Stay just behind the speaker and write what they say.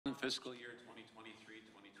fiscal year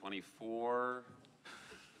 2023-2024.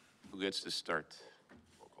 Who gets to start?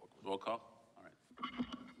 Roll call. All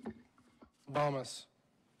right. Balmas.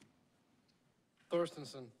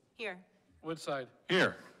 Thorstensen. Here. Woodside.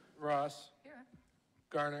 Here. Ross. Here.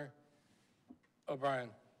 Garner. O'Brien.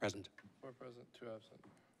 Present. 4 present, 2 absent.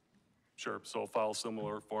 Sure, so follow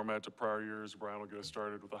similar format to prior years. Brian will get us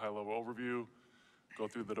started with a high-level overview, go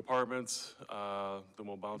through the departments, then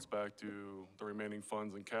we'll bounce back to the remaining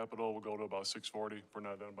funds and capital. We'll go to about 6:40 if we're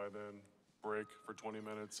not done by then, break for 20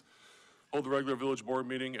 minutes, hold the regular village board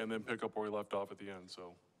meeting, and then pick up where we left off at the end.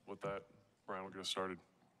 So with that, Brian will get us started.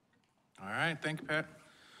 All right, thank you, Pat.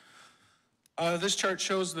 This chart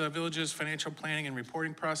shows the village's financial planning and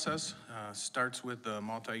reporting process. Starts with the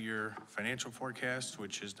multi-year financial forecast,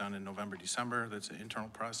 which is done in November, December. That's an internal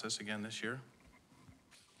process again this year.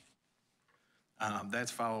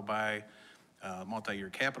 That's followed by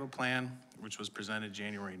multi-year capital plan, which was presented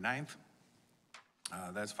January 9th.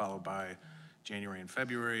 That's followed by January and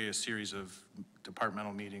February, a series of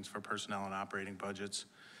departmental meetings for personnel and operating budgets.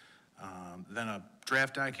 Then a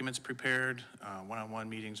draft document's prepared. One-on-one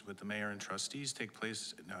meetings with the mayor and trustees take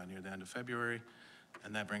place near the end of February.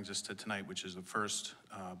 And that brings us to tonight, which is the first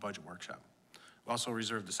budget workshop. We also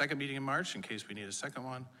reserved the second meeting in March in case we need a second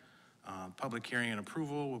one. Public hearing and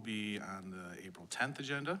approval will be on the April 10th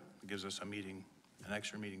agenda. It gives us an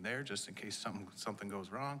extra meeting there just in case something goes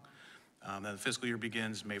wrong. Then the fiscal year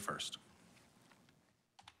begins May 1st.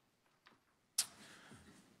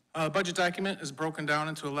 The budget document is broken down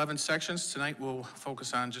into 11 sections. Tonight we'll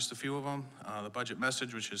focus on just a few of them. The budget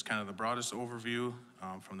message, which is kind of the broadest overview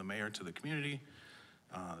from the mayor to the community.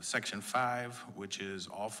 Section 5, which is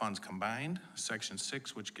all funds combined. Section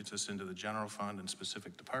 6, which gets us into the general fund and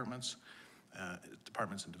specific departments,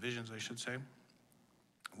 departments and divisions, I should say.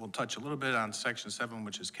 We'll touch a little bit on Section 7,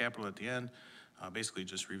 which is capital at the end. Basically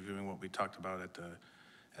just reviewing what we talked about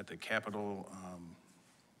at the capital,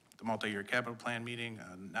 the multi-year capital plan meeting.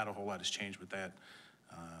 Not a whole lot has changed with that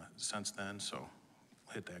since then, so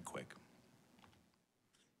we'll hit that quick.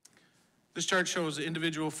 This chart shows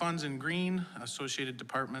individual funds in green, associated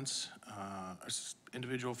departments,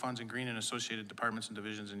 individual funds in green and associated departments and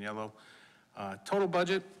divisions in yellow. Total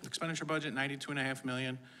budget, expenditure budget, $92.5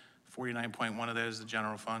 million. 49.1 of that is the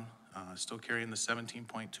general fund. Still carrying the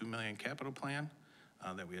 17.2 million capital plan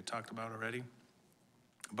that we had talked about already.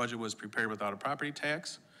 The budget was prepared without a property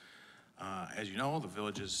tax. As you know, the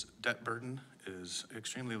village's debt burden is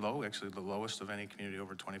extremely low, actually the lowest of any community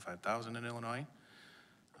over 25,000 in Illinois.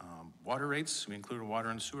 Water rates, we include a water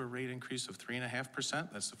and sewer rate increase of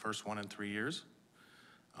 3.5%. That's the first one in 3 years.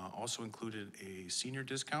 Also included a senior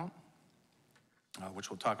discount, which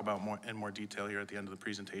we'll talk about in more detail here at the end of the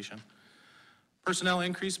presentation. Personnel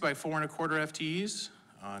increased by 4.25 FTEs,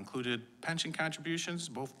 included pension contributions.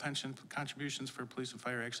 Both pension contributions for police and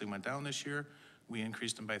fire actually went down this year. We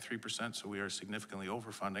increased them by 3%, so we are significantly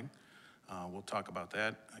overfunding. We'll talk about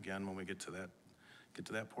that again when we get to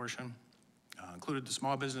that portion. Included the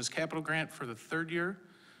small business capital grant for the third year,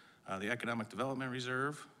 the economic development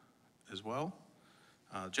reserve as well.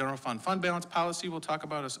 General fund balance policy, we'll talk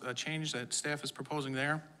about a change that staff is proposing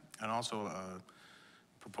there, and also a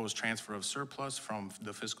proposed transfer of surplus from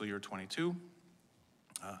the fiscal year 22.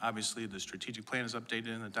 Obviously, the strategic plan is updated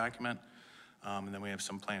in the document, and then we have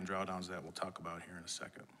some planned drawdowns that we'll talk about here in a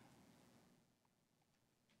second.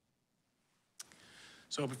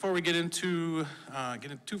 So before we get into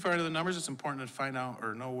too far into the numbers, it's important to find out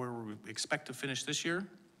or know where we expect to finish this year.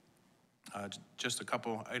 Just a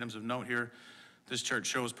couple items of note here. This chart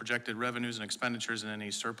shows projected revenues and expenditures and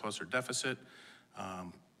any surplus or deficit.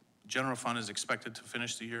 General fund is expected to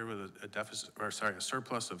finish the year with a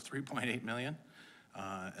surplus of 3.8 million.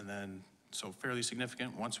 And then, so fairly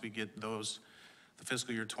significant. Once we get the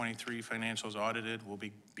fiscal year 23 financials audited, we'll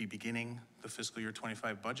be beginning the fiscal year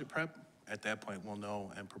 25 budget prep. At that point, we'll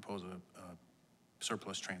know and propose a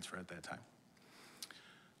surplus transfer at that time.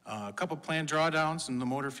 A couple planned drawdowns in the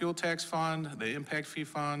motor fuel tax fund, the impact fee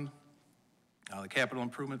fund, the capital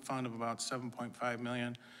improvement fund of about 7.5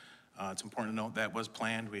 million. It's important to note that was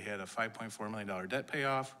planned. We had a $5.4 million debt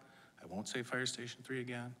payoff. I won't say Fire Station 3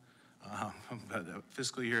 again. But the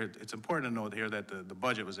fiscal year, it's important to note here that the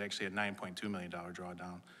budget was actually a $9.2 million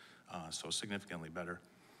drawdown, so significantly better.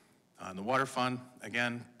 The water fund,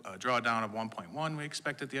 again, a drawdown of 1.1 we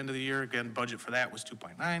expect at the end of the year. Again, budget for that was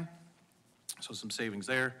 2.9, so some savings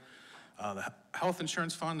there. The health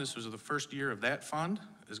insurance fund, this was the first year of that fund,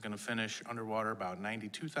 is going to finish underwater about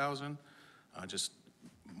 92,000, just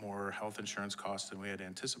more health insurance costs than we had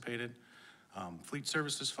anticipated. Fleet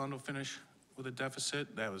services fund will finish with a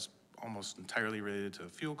deficit. That was almost entirely related to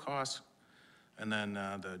fuel costs. and then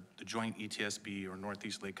the joint ETSB, or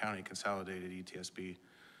Northeast Lake County Consolidated ETSB,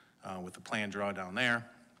 with the planned drawdown there.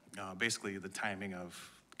 Basically, the timing of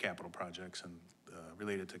capital projects and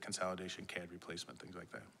related to consolidation, CAD replacement, things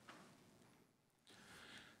like that.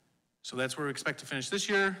 So that's where we expect to finish this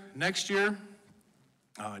year. Next year,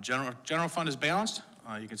 general fund is balanced.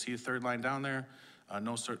 You can see the third line down there.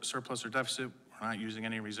 No surplus or deficit. We're not using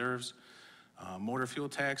any reserves. Motor fuel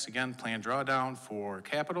tax, again, planned drawdown for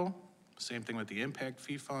capital. Same thing with the impact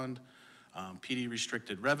fee fund. PD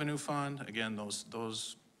restricted revenue fund. Again, all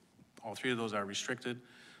three of those are restricted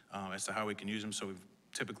as to how we can use them. So we've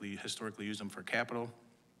historically used them for capital.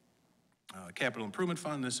 Capital improvement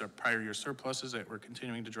fund, this are prior year surpluses that we're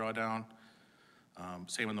continuing to draw down.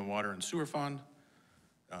 Same in the water and sewer fund,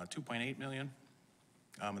 2.8 million.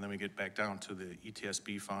 And then we get back down to the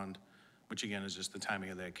ETSB fund, which again is just the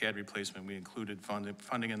timing of that CAD replacement. We included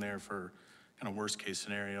funding in there for kind of worst case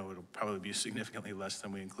scenario. It'll probably be significantly less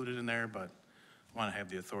than we included in there, but I want to have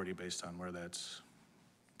the authority based on where that's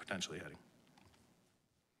potentially heading.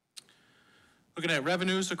 Looking at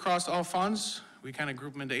revenues across all funds, we kind of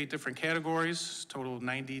group them into 8 different categories, total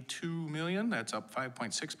 92 million. That's up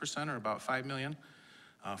 5.6%, or about 5 million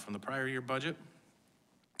from the prior year budget.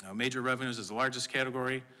 Major revenues is the largest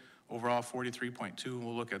category, overall 43.2.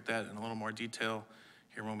 We'll look at that in a little more detail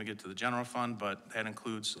here when we get to the general fund, but that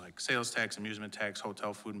includes like sales tax, amusement tax,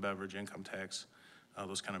 hotel, food and beverage, income tax,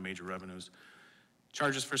 those kind of major revenues.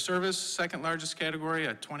 Charges for service, second largest category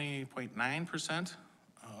at 20.9%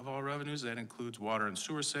 of all revenues. That includes water and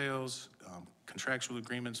sewer sales, contractual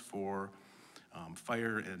agreements for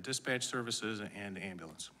fire and dispatch services, and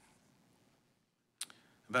ambulance.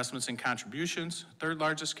 Investments and contributions, third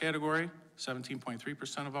largest category,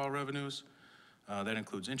 17.3% of all revenues. That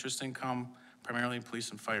includes interest income, primarily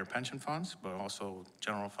police and fire pension funds, but also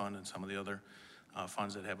general fund and some of the other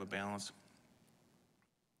funds that have a balance.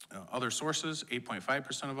 Other sources,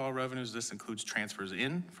 8.5% of all revenues. This includes transfers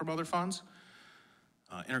in from other funds.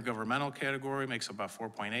 Intergovernmental category makes up about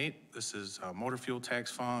 4.8. This is motor fuel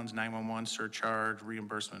tax funds, 911 surcharge,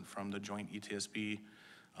 reimbursement from the joint ETSB.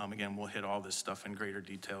 Again, we'll hit all this stuff in greater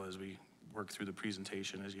detail as we work through the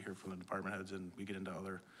presentation, as you hear from the department heads, and we get into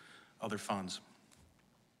other funds.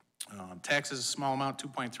 Taxes, a small amount,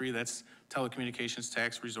 2.3. That's telecommunications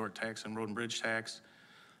tax, resort tax, and road and bridge tax.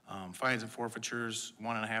 Fines and forfeitures,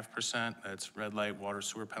 1.5%. That's red light, water,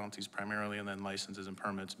 sewer penalties primarily, and then licenses and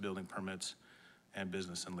permits, building permits, and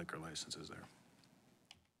business and liquor licenses there.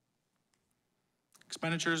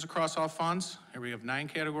 Expenditures across all funds. Here we have 9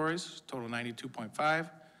 categories, total 92.5,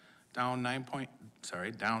 down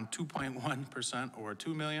 2.1%, or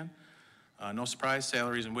 2 million. No surprise,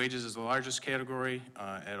 salaries and wages is the largest category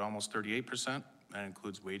at almost 38%. That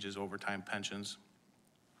includes wages, overtime, pensions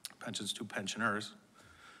to pensioners.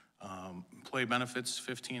 Employee benefits,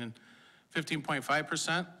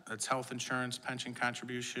 15.5%. That's health insurance, pension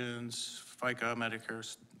contributions, FICA,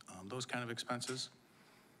 Medicare, those kind of expenses.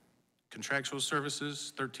 Contractual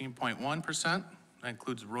services, 13.1%. That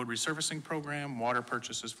includes the road resurfacing program, water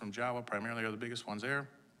purchases from Java, primarily are the biggest ones there.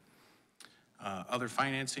 Other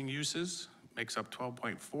financing uses makes up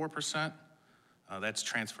 12.4%. That's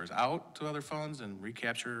transfers out to other funds and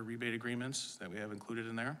recapture rebate agreements that we have included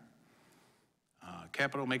in there.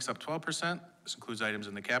 Capital makes up 12%. This includes items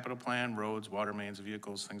in the capital plan, roads, water mains,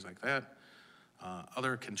 vehicles, things like that.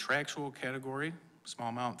 Other contractual category, small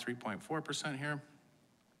amount, 3.4% here.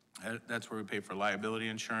 That's where we pay for liability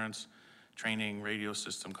insurance, training, radio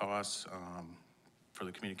system costs for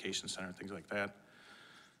the communication center, things like that.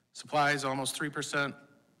 Supplies, almost 3%.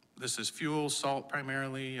 This is fuel, salt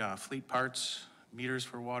primarily, fleet parts, meters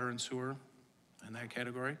for water and sewer in that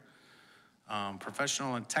category.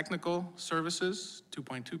 Professional and technical services,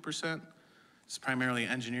 2.2%. It's primarily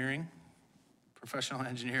engineering, professional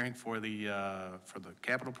engineering for the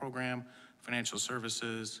capital program, financial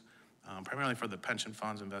services, primarily for the pension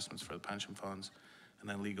funds, investments for the pension funds, and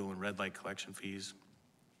then legal and red light collection fees.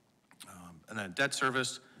 And then debt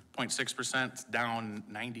service, 0.6%, it's down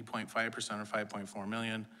 90.5%, or 5.4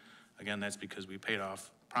 million. Again, that's because we paid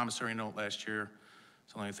off promissory note last year.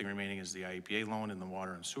 So the only thing remaining is the IEPA loan in the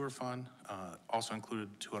water and sewer fund. Also included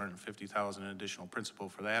 $250,000 in additional principal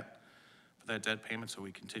for that debt payment, so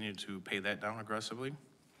we continue to pay that down aggressively.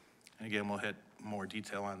 And again, we'll hit more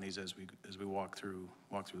detail on these as we walk through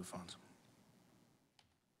the funds.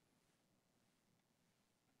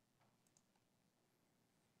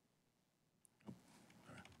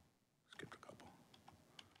 Skipped a couple.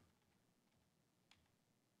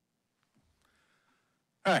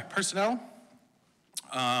 All right, personnel.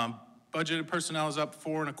 Budgeted personnel is up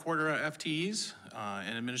 4.25 FTEs.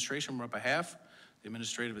 In administration, we're up 0.5. The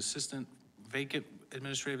administrative assistant vacant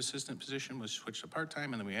administrative assistant position was switched to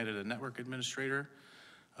part-time, and then we added a network administrator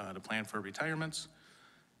to plan for retirements.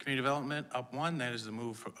 Community development, up one, that is the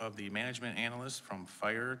move of the management analyst from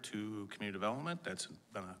fire to community development. That's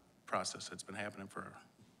been a process that's been happening for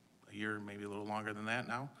a year, maybe a little longer than that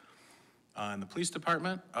now. In the police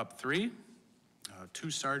department, up three, 2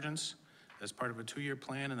 sergeants as part of a 2-year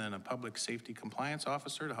plan, and then a public safety compliance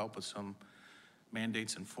officer to help with some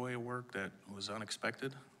mandates and FOIA work that was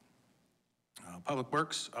unexpected. Public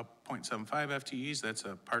Works, up 0.75 FTEs, that's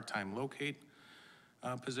a part-time locate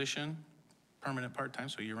position, permanent part-time,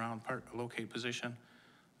 so year-round locate position.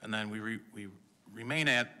 And then we remain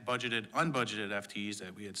at unbudgeted FTEs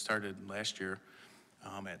that we had started last year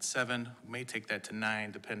at 7. We may take that to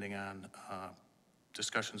 9 depending on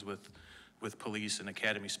discussions with police and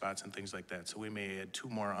academy spots and things like that. So we may add 2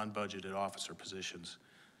 more unbudgeted officer positions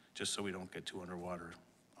just so we don't get too underwater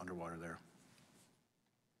there.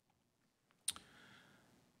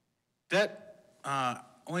 Debt,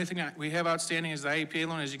 only thing we have outstanding is the IEPA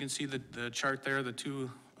loan. As you can see the chart there, the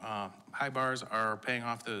 2 high bars are paying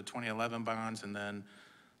off the 2011 bonds, and then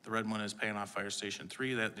the red one is paying off Fire Station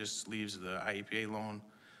 3. That just leaves the IEPA loan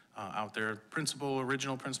out there.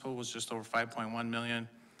 Original principal was just over $5.1 million.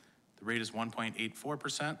 The rate is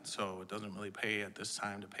 1.84%, so it doesn't really pay at this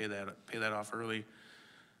time to pay that off early.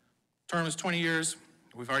 Term is 20 years.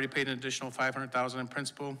 We've already paid an additional $500,000 in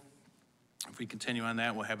principal. If we continue on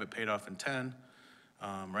that, we'll have it paid off in 10.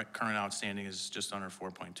 Current outstanding is just under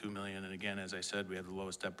 $4.2 million. And again, as I said, we have the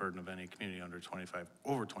lowest debt burden of any community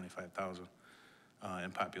over 25,000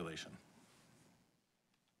 in population.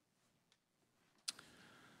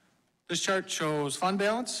 This chart shows fund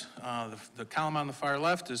balance. The column on the far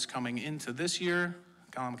left is coming into this year.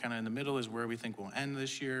 The column kind of in the middle is where we think we'll end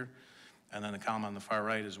this year. And then the column on the far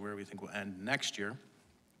right is where we think we'll end next year.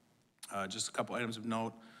 Just a couple items of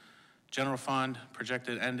note. General fund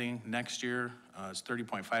projected ending next year is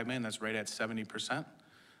 $30.5 million. That's right at 70%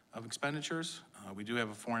 of expenditures. We do have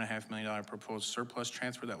a $4.5 million proposed surplus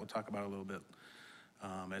transfer that we'll talk about a little bit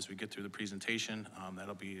as we get through the presentation.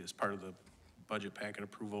 That'll be as part of the budget packet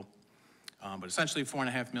approval. But essentially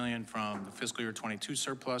 $4.5 million from the fiscal year 22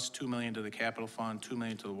 surplus, $2 million to the capital fund, $2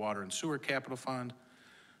 million to the water and sewer capital fund,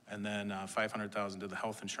 and then $500,000 to the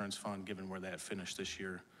health insurance fund, given where that finished this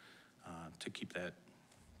year, to keep that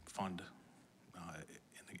fund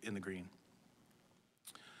in the green.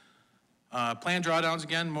 Planned drawdowns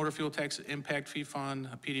again, motor fuel tax impact fee fund,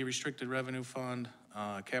 PD restricted revenue fund,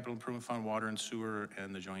 capital improvement fund, water and sewer,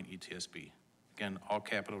 and the joint ETSB. Again, all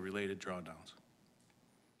capital related drawdowns.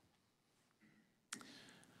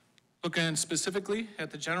 Looking specifically at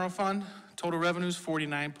the general fund, total revenues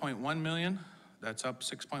 $49.1 million. That's up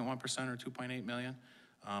 6.1% or $2.8 million.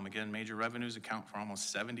 Again, major revenues account for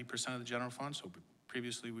almost 70% of the general fund. So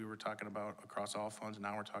previously we were talking about across all funds.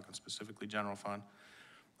 Now we're talking specifically general fund.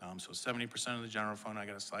 So 70% of the general fund. I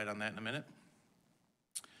got a slide on that in a minute.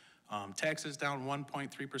 Taxes down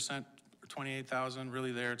 1.3% or 28,000.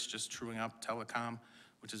 Really there, it's just truing up telecom,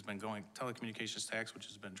 which has been telecommunications tax, which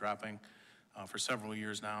has been dropping for several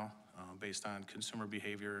years now based on consumer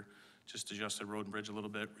behavior. Just adjusted road and bridge a little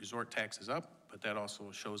bit. Resort tax is up, but that also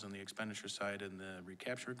shows on the expenditure side in the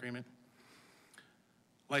recapture agreement.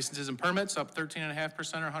 Licenses and permits up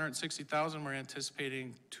 13.5% or 160,000. We're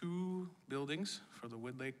anticipating 2 buildings for the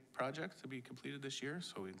Wood Lake project to be completed this year,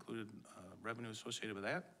 so we included revenue associated with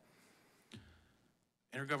that.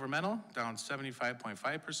 Intergovernmental down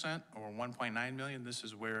 75.5% or 1.9 million. This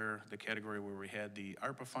is where the category where we had the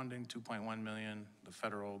ARPA funding, 2.1 million, the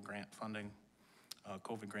federal grant funding,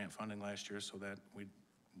 COVID grant funding last year, so that we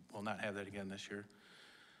will not have that again this year.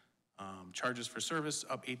 Charges for service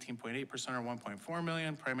up 18.8% or 1.4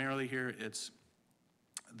 million. Primarily here, it's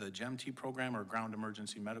the GEMT program or Ground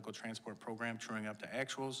Emergency Medical Transport Program, truing up to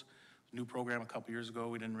actuals. New program a couple years ago,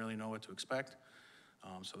 we didn't really know what to expect.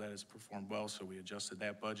 So that has performed well, so we adjusted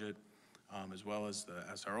that budget, as well as the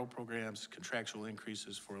SRO programs, contractual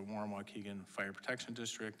increases for Warren-Waukegan Fire Protection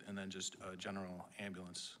District, and then just a general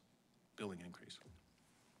ambulance billing increase.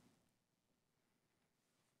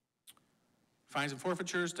 Fines and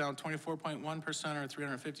forfeitures down 24.1% or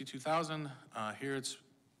 352,000. Here it's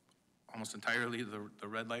almost entirely the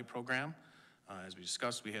red light program. As we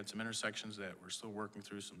discussed, we had some intersections that we're still working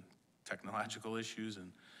through some technological issues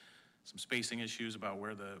and some spacing issues about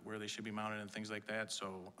where they should be mounted and things like that.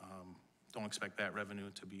 So don't expect that revenue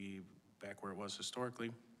to be back where it was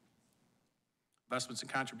historically. Investments and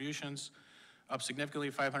contributions up significantly,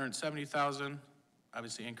 570,000.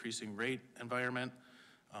 Obviously increasing rate environment,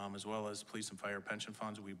 as well as police and fire pension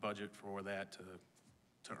funds. We budget for that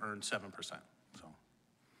to earn 7%. So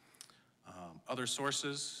other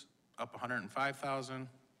sources up 105,000.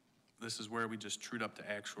 This is where we just trued up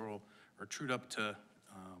to actual, or trued up to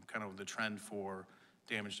kind of the trend for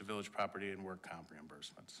damage to village property and work comp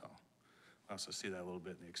reimbursement. So I also see that a little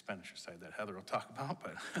bit in the expenditure side that Heather will talk about,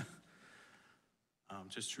 but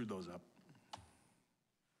just trued those up.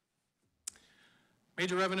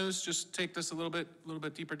 Major revenues, just take this a little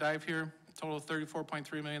bit deeper dive here. Total of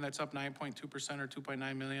 34.3 million, that's up 9.2% or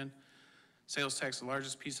 2.9 million. Sales tax, the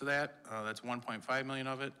largest piece of that, that's 1.5 million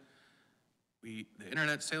of it. The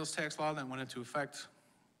internet sales tax law that went into effect,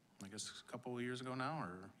 I guess a couple of years ago now,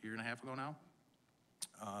 or a year and a half ago now,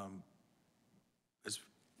 is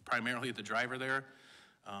primarily the driver there.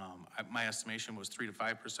 My estimation was 3 to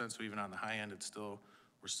 5%, so even on the high end,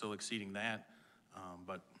 we're still exceeding that.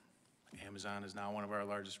 But Amazon is now one of our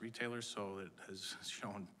largest retailers, so it has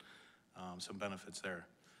shown some benefits there.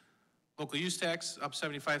 Local use tax up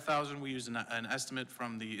 75,000. We used an estimate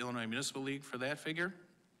from the Illinois Municipal League for that figure.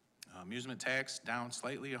 Amusement tax down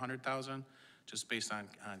slightly, 100,000, just based on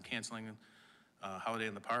canceling Holiday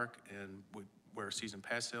in the Park and where season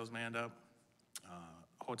pass sales may end up.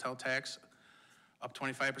 Hotel tax up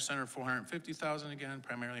 25% or 450,000 again,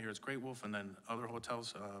 primarily here it's Great Wolf, and then other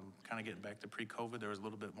hotels kind of getting back to pre-COVID. There was a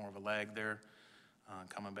little bit more of a lag there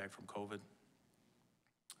coming back from COVID.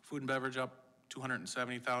 Food and beverage up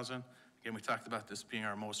 270,000. Again, we talked about this being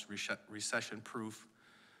our most recession-proof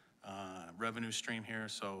revenue stream here,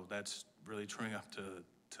 so that's really truing up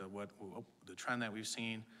to what the trend that we've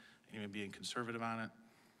seen, and even being conservative on it.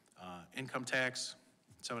 Income tax,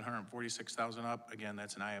 746,000 up. Again,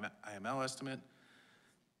 that's an IML estimate.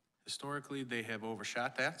 Historically, they have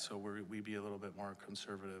overshot that, so we'd be a little bit more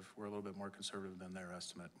conservative. We're a little bit more conservative than their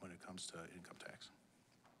estimate when it comes to income tax.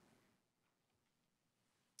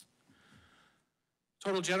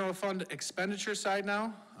 Total general fund expenditure side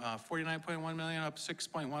now, 49.1 million, up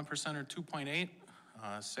 6.1% or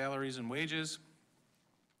 2.8. Salaries and wages,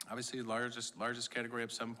 obviously the largest category, up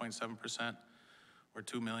 7.7% or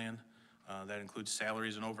 2 million. That includes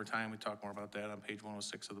salaries and overtime. We talk more about that on page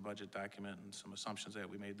 106 of the budget document and some assumptions that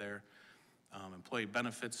we made there. Employee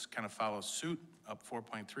benefits kind of follow suit, up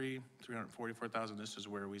 4.3, 344,000. This is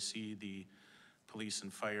where we see the police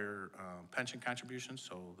and fire pension contributions,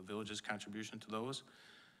 so the village's contribution to those.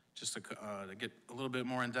 Just to get a little bit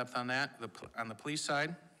more in depth on that, on the police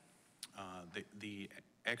side, the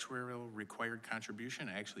actuarial required contribution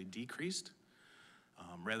actually decreased.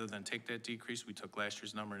 Rather than take that decrease, we took last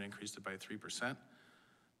year's number and increased it by 3%.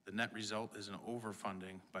 The net result is an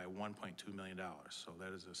overfunding by $1.2 million. So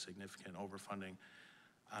that is a significant overfunding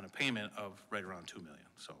on a payment of right around $2 million.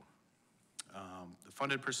 So the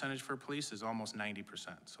funded percentage for police is almost 90%.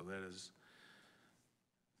 So that is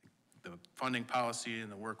the funding policy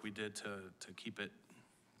and the work we did to keep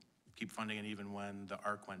funding it even when the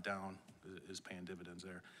ARC went down is paying dividends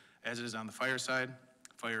there. As it is on the fire side,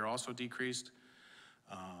 fire also decreased.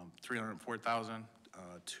 304,000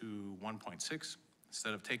 to 1.6.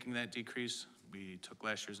 Instead of taking that decrease, we took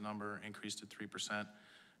last year's number, increased it 3%,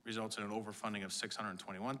 results in an overfunding of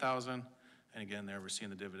 621,000. And again, there we're seeing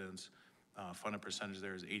the dividends. Funded percentage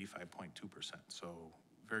there is 85.2%. So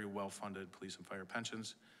very well-funded police and fire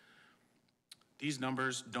pensions. These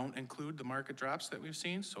numbers don't include the market drops that we've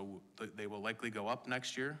seen, so they will likely go up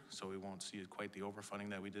next year. So we won't see quite the overfunding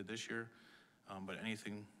that we did this year. But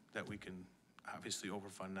anything that we can obviously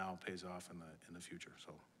overfund now pays off in the future.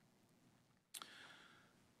 So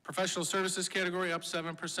professional services category up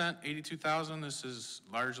 7%, 82,000. This is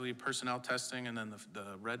largely personnel testing, and then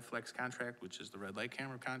the Red Flex contract, which is the red light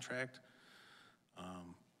camera contract.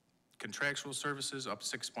 Contractual services up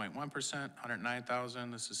 6.1%,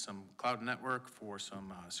 109,000. This is some cloud network for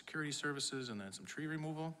some security services, and then some tree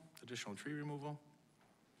removal, additional tree removal.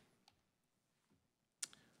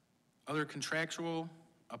 Other contractual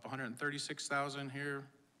up 136,000 here.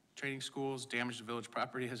 Training schools, damage to village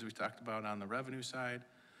property, as we talked about on the revenue side.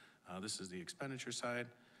 This is the expenditure side.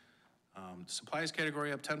 Supplies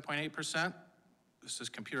category up 10.8%. This is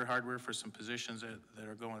computer hardware for some positions that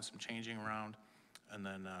are going some changing around. And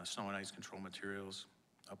then snow and ice control materials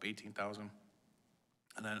up 18,000.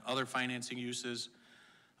 And then other financing uses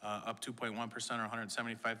up 2.1% or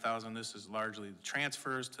 175,000. This is largely the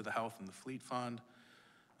transfers to the health and the fleet fund.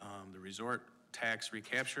 The resort tax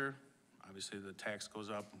recapture, obviously the tax goes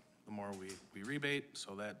up the more we rebate,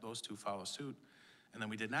 so that those two follow suit. And then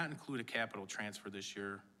we did not include a capital transfer this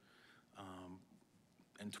year.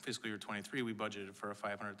 In fiscal year 23, we budgeted for a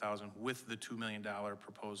 $500,000 with the $2 million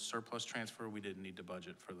proposed surplus transfer. We didn't need to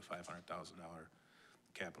budget for the $500,000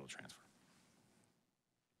 capital transfer.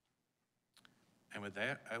 And with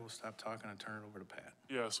that, I will stop talking and turn it over to Pat.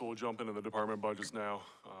 Yeah, so we'll jump into the department budgets now,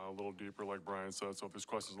 a little deeper, like Brian said. So if there's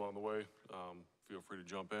questions along the way, feel free to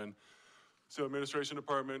jump in. So administration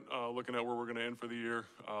department, looking at where we're gonna end for the year,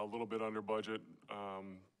 a little bit under budget.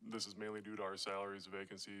 This is mainly due to our salaries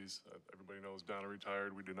vacancies. Everybody knows Donna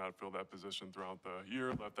retired. We did not fill that position throughout the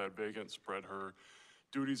year, left that vacant, spread her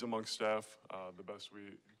duties amongst staff the best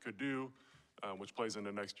we could do, which plays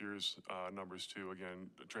into next year's numbers too. Again,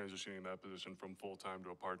 transitioning that position from full-time to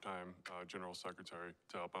a part-time general secretary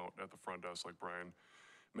to help out at the front desk, like Brian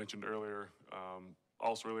mentioned earlier.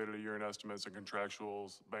 Also related to year-end estimates and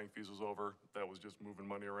contractuals, bank fees was over. That was just moving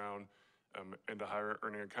money around into higher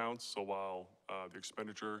earning accounts. So while the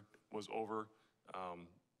expenditure was over,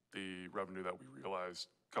 the revenue that we realized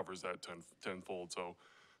covers that tenfold. So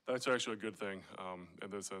that's actually a good thing in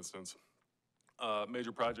this instance.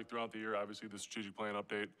 Major project throughout the year, obviously the strategic plan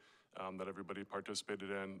update that everybody participated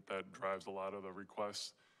in, that drives a lot of the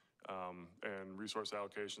requests and resource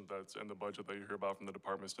allocations that's in the budget that you hear about from the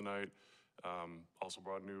departments tonight. Also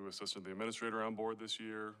brought a new assistant to the administrator on board this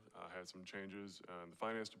year, had some changes in the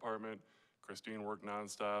finance department. Christine worked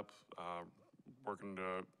nonstop, working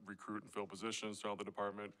to recruit and fill positions throughout the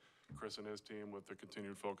department. Chris and his team with the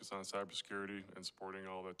continued focus on cybersecurity and supporting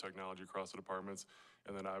all the technology across the departments.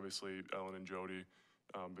 And then obviously Ellen and Jody,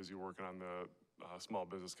 busy working on the small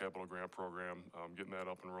business capital grant program, getting that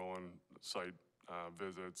up and rolling, site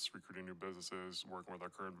visits, recruiting new businesses, working with our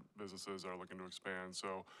current businesses that are looking to expand.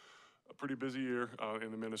 So a pretty busy year in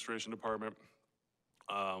the administration department.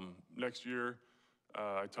 Next year,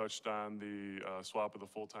 I touched on the swap of the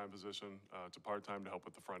full-time position to part-time to help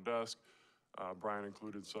with the front desk. Brian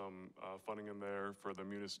included some funding in there for the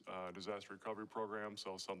disaster recovery program.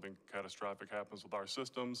 So if something catastrophic happens with our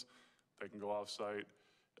systems, they can go off-site,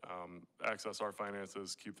 access our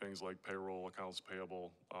finances, keep things like payroll, accounts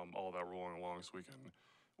payable, all that rolling along so we can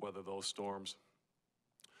weather those storms.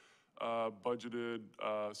 Budgeted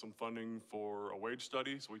some funding for a wage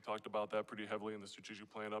study. So we talked about that pretty heavily in the strategic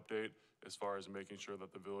plan update as far as making sure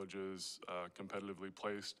that the village is competitively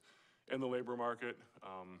placed in the labor market.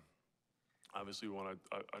 Obviously, we want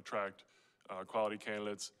to attract quality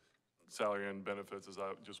candidates. Salary and benefits is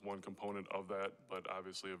just one component of that, but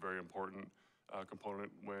obviously a very important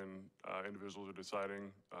component when individuals are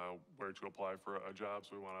deciding where to apply for a job.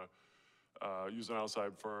 So we want to use an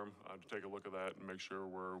outside firm to take a look at that and make sure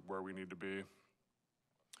we're where we need to be.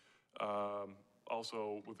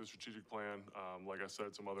 Also, with the strategic plan, like I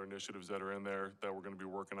said, some other initiatives that are in there that we're going to be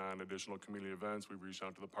working on, additional community events. We've reached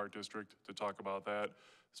out to the Park District to talk about that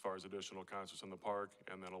as far as additional concerts in the park,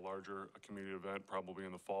 and then a larger community event probably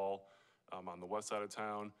in the fall on the west side of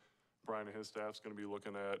town. Brian and his staff's going to be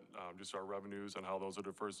looking at just our revenues and how those are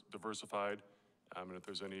diversified, and if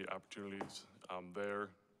there's any opportunities there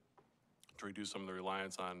to reduce some of the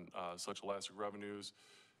reliance on such elastic revenues.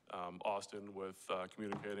 Austin with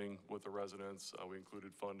communicating with the residents. We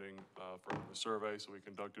included funding for the survey, so we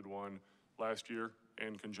conducted one last year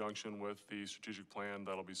in conjunction with the strategic plan.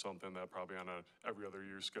 That'll be something that probably on a every other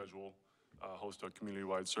year schedule, host a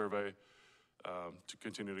community-wide survey to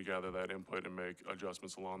continue to gather that input and make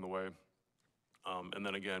adjustments along the way. And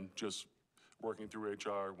then again, just working through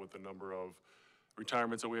HR with the number of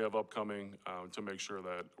retirements that we have upcoming to make sure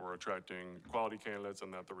that we're attracting quality candidates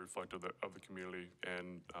and that they're reflective of the community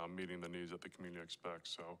and meeting the needs that the community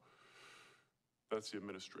expects. So that's the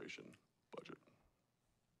administration budget.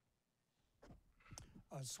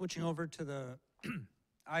 Switching over to the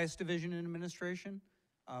IS Division in Administration,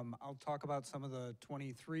 I'll talk about some of the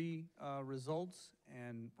 23 results,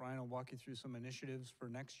 and Brian will walk you through some initiatives for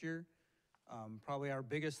next year. Probably our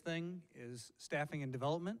biggest thing is staffing and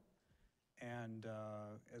development. And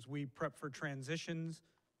as we prep for transitions,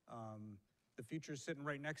 the future's sitting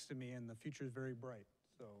right next to me, and the future's very bright.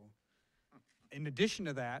 So in addition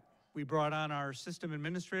to that, we brought on our system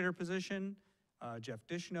administrator position, Jeff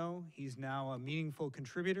Dishno. He's now a meaningful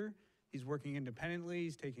contributor. He's working independently.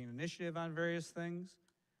 He's taking initiative on various things.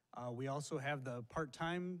 We also have the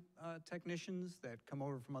part-time technicians that come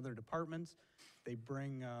over from other departments. They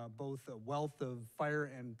bring both a wealth of fire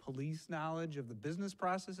and police knowledge of the business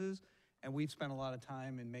processes, and we've spent a lot of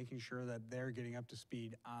time in making sure that they're getting up to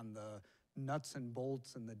speed on the nuts and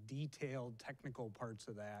bolts and the detailed technical parts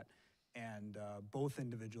of that. And both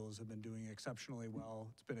individuals have been doing exceptionally well.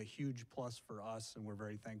 It's been a huge plus for us, and we're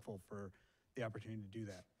very thankful for the opportunity to do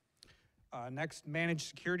that. Next, managed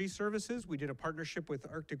security services. We did a partnership with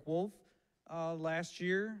Arctic Wolf last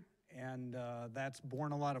year, and that's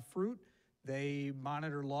borne a lot of fruit. They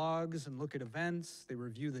monitor logs and look at events. They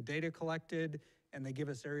review the data collected, and they give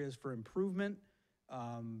us areas for improvement.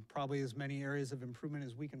 Probably as many areas of improvement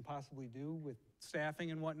as we can possibly do with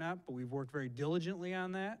staffing and whatnot, but we've worked very diligently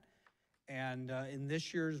on that. And in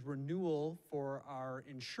this year's renewal for our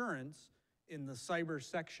insurance, in the cyber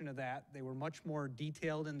section of that, they were much more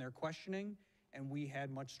detailed in their questioning, and we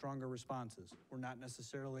had much stronger responses. We're not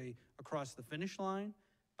necessarily across the finish line,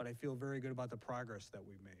 but I feel very good about the progress that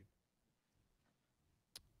we've made.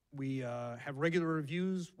 We have regular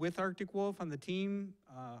reviews with Arctic Wolf on the team,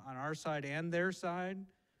 on our side and their side.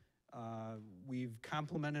 We've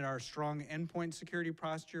complemented our strong endpoint security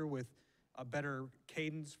posture with a better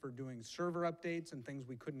cadence for doing server updates and things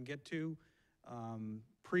we couldn't get to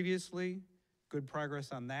previously. Good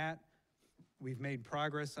progress on that. We've made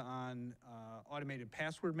progress on automated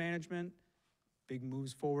password management, big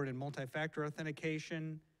moves forward in multi-factor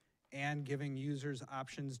authentication, and giving users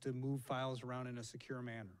options to move files around in a secure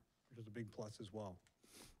manner, which is a big plus as well.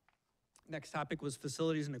 Next topic was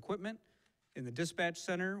facilities and equipment. In the dispatch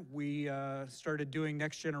center, we started doing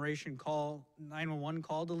next generation 911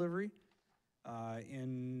 call delivery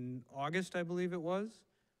in August, I believe it was.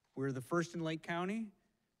 We're the first in Lake County.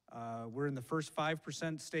 We're in the first 5%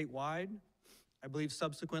 statewide. I believe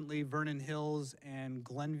subsequently Vernon Hills and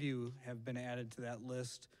Glenview have been added to that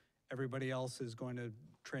list. Everybody else is going to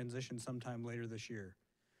transition sometime later this year.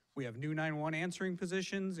 We have new 911 answering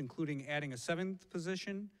positions, including adding a 7th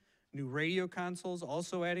position, new radio consoles,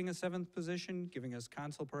 also adding a 7th position, giving us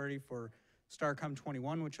console priority for Starcom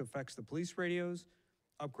 21, which affects the police radios,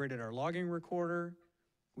 upgraded our logging recorder.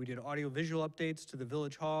 We did audio-visual updates to the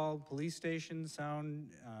Village Hall, police station,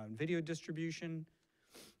 sound, video distribution.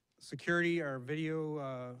 Security, our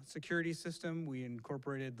video security system, we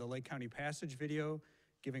incorporated the Lake County Passage video,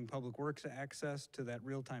 giving Public Works access to that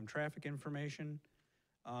real-time traffic information.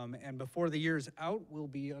 And before the year's out, we'll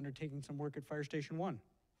be undertaking some work at Fire Station 1.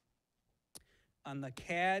 On the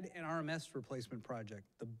CAD and RMS replacement project,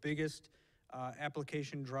 the biggest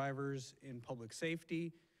application drivers in public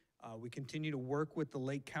safety, we continue to work with the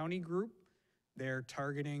Lake County group. They're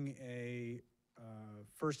targeting a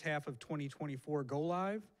first half of 2024 go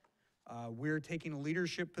live. We're taking a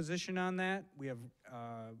leadership position on that. We have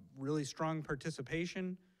really strong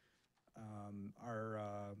participation.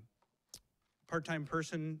 Our part-time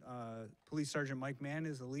person, Police Sergeant Mike Mann,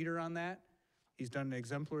 is a leader on that. He's done an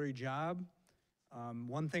exemplary job.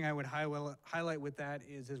 One thing I would highlight with that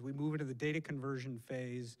is as we move into the data conversion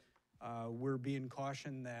phase, we're being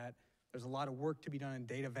cautioned that there's a lot of work to be done in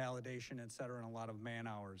data validation, et cetera, and a lot of man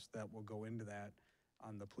hours that will go into that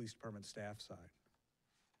on the police department staff side.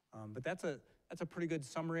 But that's a pretty good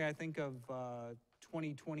summary, I think, of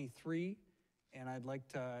 2023, and I'd like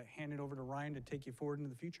to hand it over to Ryan to take you forward into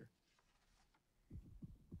the future.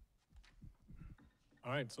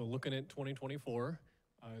 All right, so looking at 2024,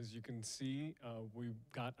 as you can see, we've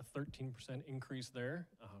got a 13% increase there.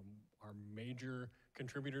 Our major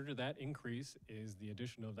contributor to that increase is the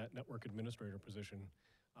addition of that network administrator position.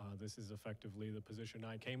 This is effectively the position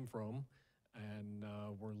I came from, and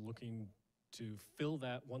we're looking to fill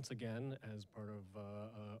that once again as part of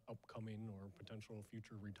upcoming or potential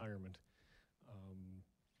future retirement.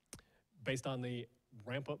 Based on the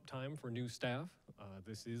ramp-up time for new staff,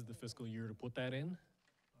 this is the fiscal year to put that in.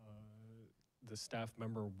 The staff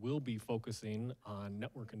member will be focusing on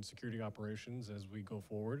network and security operations as we go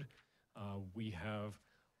forward. We have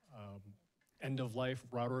end-of-life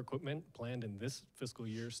router equipment planned in this fiscal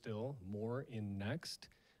year still, more in next,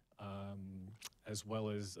 as well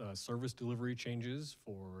as service delivery changes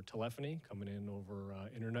for telephony coming in over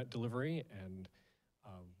internet delivery and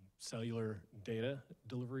cellular data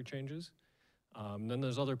delivery changes. Then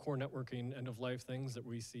there's other core networking end-of-life things that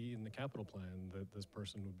we see in the capital plan that this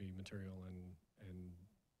person would be material and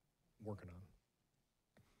working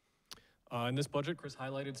on. In this budget, Chris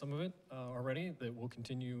highlighted some of it already, that we'll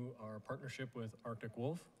continue our partnership with Arctic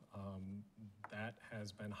Wolf. That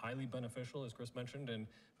has been highly beneficial, as Chris mentioned, in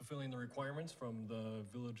fulfilling the requirements from the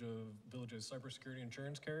Village's cybersecurity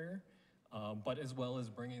insurance carrier, but as well as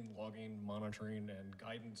bringing logging, monitoring, and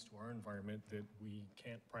guidance to our environment that we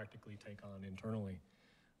can't practically take on internally.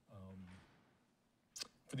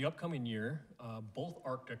 For the upcoming year, both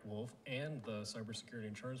Arctic Wolf and the cybersecurity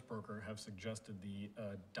insurance broker have suggested the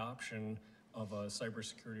adoption of a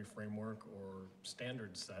cybersecurity framework or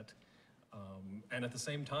standard set. And at the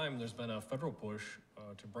same time, there's been a federal push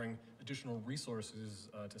to bring additional resources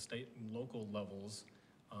to state and local levels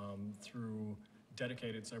through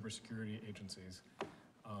dedicated cybersecurity agencies.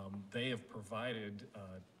 They have provided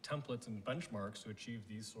templates and benchmarks to achieve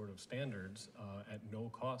these sort of standards at no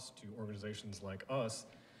cost to organizations like us.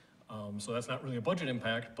 So that's not really a budget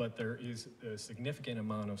impact, but there is a significant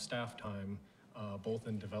amount of staff time both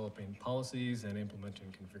in developing policies and implementing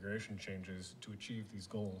configuration changes to achieve these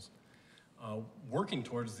goals. Working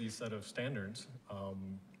towards these set of standards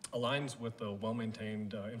aligns with the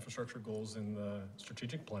well-maintained infrastructure goals in the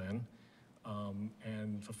strategic plan,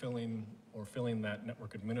 and filling that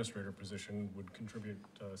network administrator position would contribute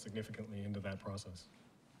significantly into that process.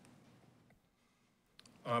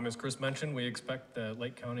 As Chris mentioned, we expect the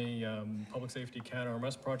Lake County Public Safety CAD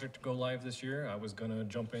RMS project to go live this year. I was gonna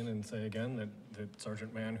jump in and say again that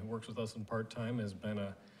Sergeant Mann, who works with us in part-time, has been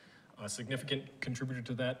a significant contributor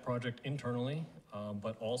to that project internally,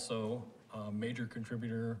 but also a major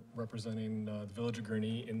contributor representing the Village of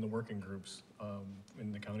Gurnee in the working groups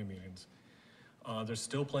in the county meetings. There's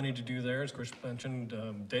still plenty to do there, as Chris mentioned,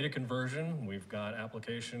 data conversion. We've got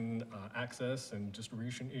application access and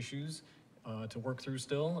distribution issues to work through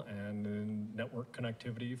still, and then network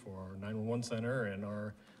connectivity for our 911 center and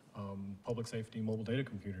our public safety mobile data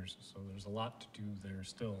computers. So there's a lot to do there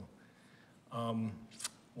still.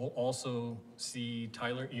 We'll also see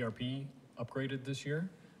Tyler ERP upgraded this year.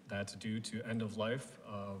 That's due to end of life,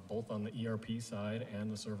 both on the ERP side and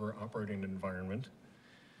the server operating environment.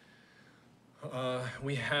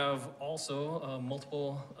 We have also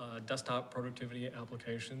multiple desktop productivity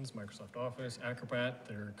applications, Microsoft Office, Acrobat.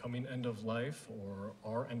 They're coming end of life or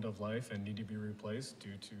are end of life and need to be replaced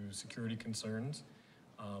due to security concerns.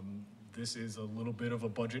 This is a little bit of a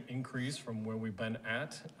budget increase from where we've been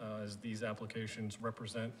at, as these applications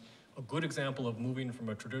represent a good example of moving from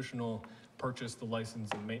a traditional purchase the license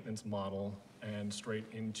and maintenance model and straight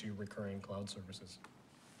into recurring cloud services.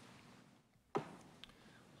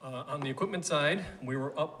 On the equipment side, we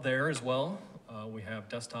were up there as well. We have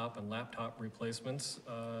desktop and laptop replacements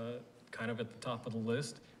kind of at the top of the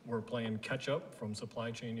list. We're playing catch up from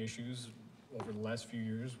supply chain issues over the last few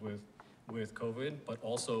years with COVID, but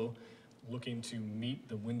also looking to meet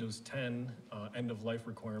the Windows 10 end of life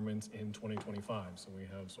requirements in 2025. So we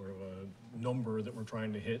have sort of a number that we're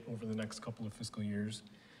trying to hit over the next couple of fiscal years.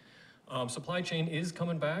 Supply chain is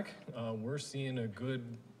coming back. We're seeing a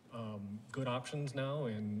good options now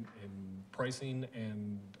in pricing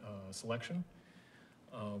and selection.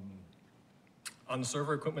 On the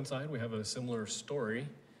server equipment side, we have a similar story.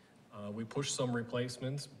 We pushed some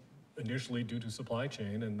replacements initially due to supply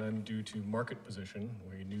chain and then due to market position.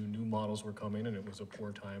 We knew new models were coming and it was a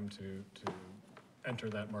poor time to enter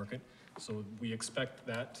that market. So we expect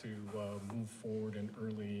that to move forward in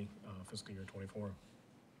early fiscal year 24.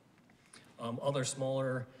 Other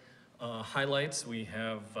smaller highlights, we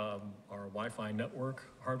have our Wi-Fi network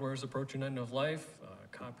hardware is approaching end of life,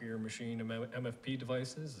 copier machine MFP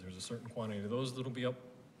devices. There's a certain quantity of those that'll be up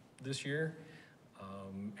this year.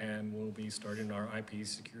 And we'll be starting our IP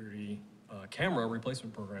security camera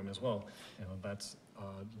replacement program as well. You know, that's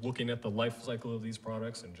looking at the life cycle of these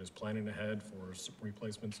products and just planning ahead for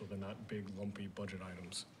replacement so they're not big, lumpy budget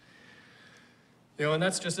items. You know, and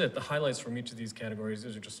that's just it. The highlights from each of these categories,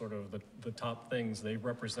 these are just sort of the top things. They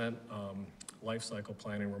represent life cycle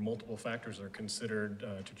planning where multiple factors are considered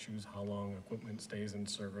to choose how long equipment stays in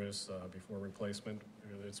service before replacement.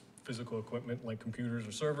 Whether it's physical equipment like computers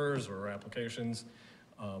or servers or applications.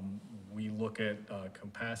 We look at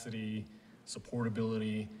capacity,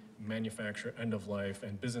 supportability, manufacturer end of life,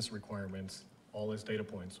 and business requirements, all as data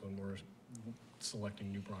points when we're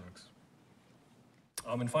selecting new products.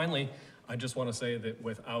 And finally, I just want to say that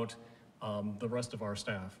without the rest of our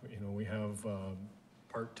staff, you know, we have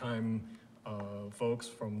part-time folks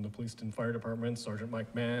from the police and fire departments, Sergeant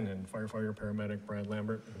Mike Mann and firefighter paramedic Brad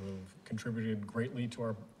Lambert, who have contributed greatly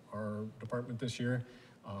to our department this year.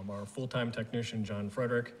 Our full-time technician, John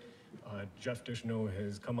Frederick, Jeff Dishno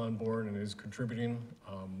has come on board and is contributing.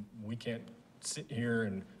 We can't sit here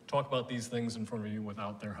and talk about these things in front of you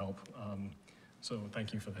without their help. So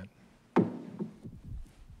thank you for that.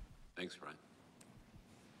 Thanks, Ryan.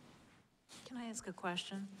 Can I ask a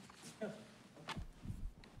question? Yeah.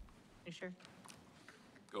 You sure?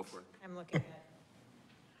 Go for it. I'm looking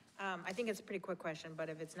at, I think it's a pretty quick question, but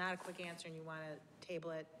if it's not a quick answer and you want to table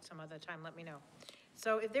it some other time, let me know.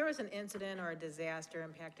 So if there was an incident or a disaster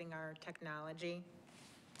impacting our technology,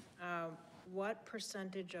 what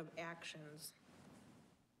percentage of actions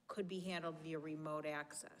could be handled via remote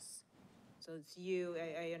access? So it's you,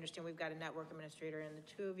 I understand we've got a network administrator and the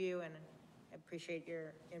two of you, and I appreciate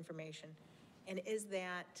your information. And is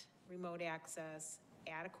that remote access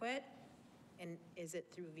adequate? And is it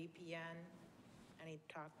through VPN? Any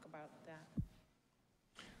talk about that?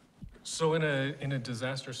 So in a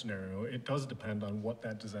disaster scenario, it does depend on what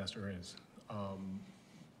that disaster is.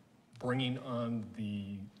 Bringing on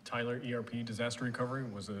the Tyler ERP disaster recovery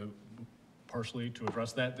was partially to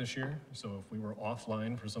address that this year. So if we were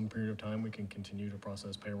offline for some period of time, we can continue to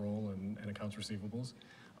process payroll and accounts receivables.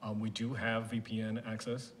 We do have VPN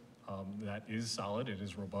access That is solid, it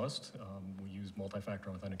is robust. We use multi-factor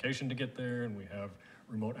authentication to get there, and we have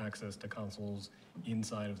remote access to consoles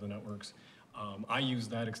inside of the networks. I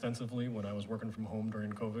used that extensively when I was working from home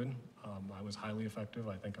during COVID. I was highly effective.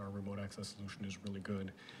 I think our remote access solution is really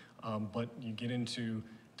good. But you get into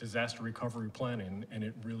disaster recovery planning, and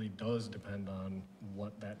it really does depend on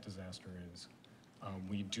what that disaster is.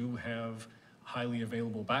 We do have highly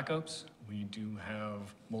available backups. We do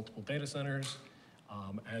have multiple data centers.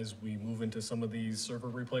 As we move into some of these server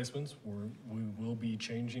replacements, we will be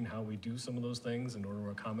changing how we do some of those things in order to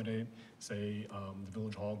accommodate, say, the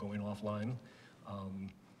village hall going offline.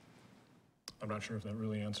 I'm not sure if that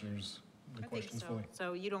really answers the questions fully.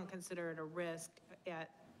 So you don't consider it a risk at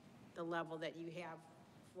the level that you have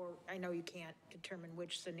for, I know you can't determine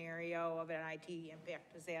which scenario of an IT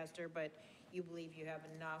impact disaster, but you believe you have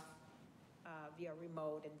enough via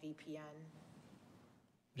remote and VPN?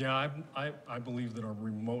 Yeah, I believe that our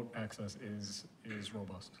remote access is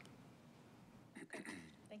robust.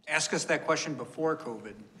 Ask us that question before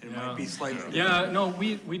COVID. It might be slightly. Yeah, no,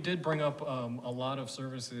 we did bring up a lot of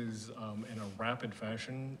services in a rapid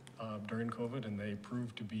fashion during COVID, and they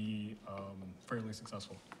proved to be fairly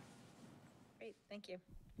successful. Great, thank you.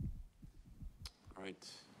 All right,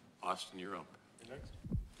 Austin, you're up. You're next.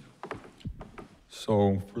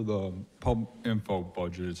 So for the pub info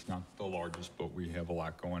budget, it's not the largest, but we have a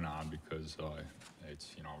lot going on because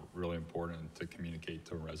it's, really important to communicate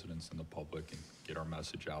to residents and the public and get our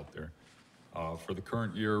message out there. For the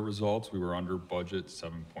current year results, we were under budget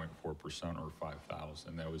 7.4% or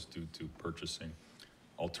 5,000. That was due to purchasing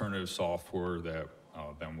alternative software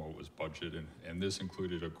than what was budgeted. And this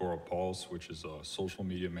included Agora Pulse, which is a social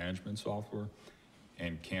media management software,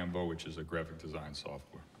 and Canva, which is a graphic design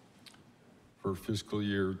software. For fiscal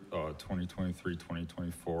year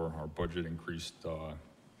 2023-2024, our budget increased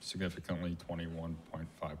significantly,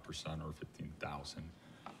 21.5% or 15,000,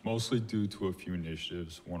 mostly due to a few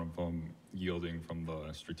initiatives, one of them yielding from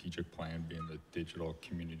the strategic plan being the digital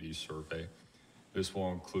community survey. This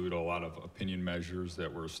will include a lot of opinion measures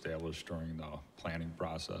that were established during the planning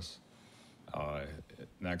process.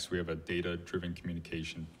 Next, we have a data-driven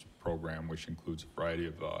communication program, which includes a variety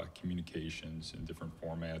of communications in different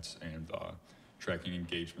formats and tracking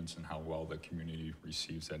engagements and how well the community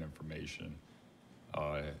receives that information.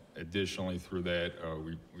 Additionally, through that,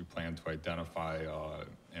 we plan to identify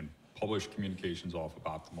and publish communications off of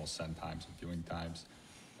optimal send times and viewing times.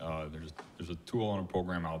 There's a tool and a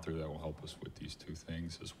program out there that will help us with these two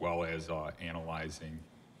things, as well as analyzing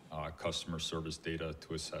customer service data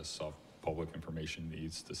to assess public information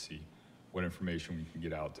needs to see what information we can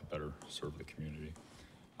get out to better serve the community.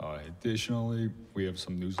 Additionally, we have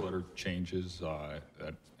some newsletter changes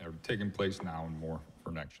that are taking place now and more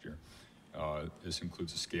for next year. This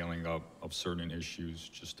includes a scaling up of certain issues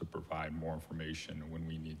just to provide more information when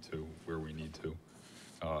we need to, where we need to,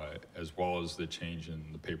 as well as the change in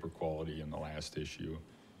the paper quality in the last issue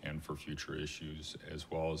and for future issues, as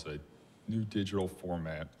well as a new digital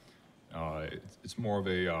format. It's more of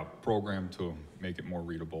a program to make it more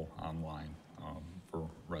readable online for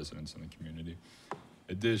residents in the community.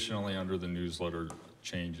 Additionally, under the newsletter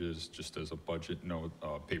changes, just as a budget note,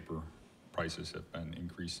 paper prices have been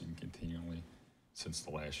increasing continually since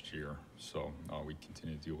the last year, so we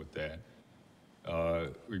continue to deal with that.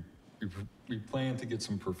 We plan to get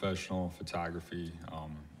some professional photography,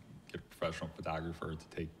 get a professional photographer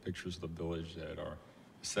to take pictures of the village that are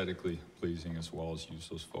aesthetically pleasing, as well as use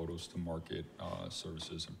those photos to market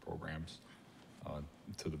services and programs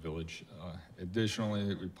to the village.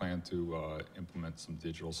 Additionally, we plan to implement some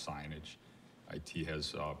digital signage. IT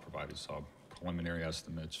has provided some preliminary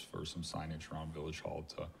estimates for some signage around Village Hall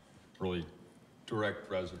to really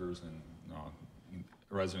direct residents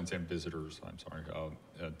and visitors,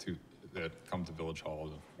 that come to Village Hall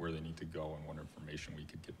of where they need to go and what information we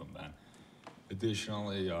could give them then.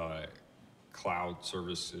 Additionally, cloud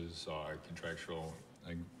services, contractual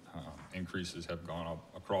increases have gone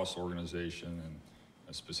up across the organization and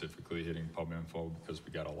specifically hitting Pub Info because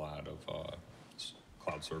we got a lot of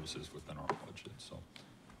cloud services within our budget. So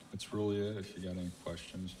that's really it. If you got any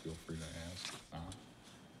questions, feel free to ask. If not.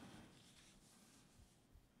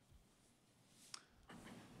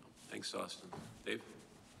 Thanks, Austin. Dave?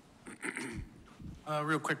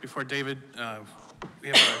 Real quick before David, we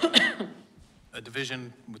have a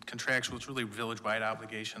division with contractual, it's really village-wide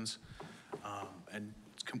obligations, and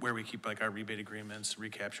it's where we keep like our rebate agreements,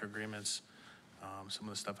 recapture agreements, some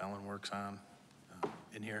of the stuff Ellen works on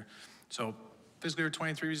in here. So fiscal year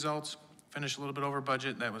 23 results, finished a little bit over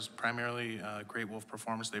budget. That was primarily Great Wolf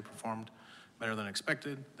performance. They performed better than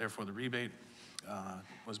expected. Therefore, the rebate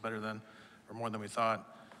was better than, or more than we thought.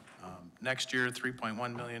 Next year,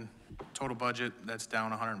 3.1 million total budget, that's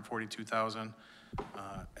down 142,000.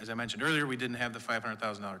 As I mentioned earlier, we didn't have the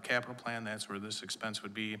 $500,000 capital plan, that's where this expense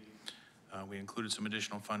would be. We included some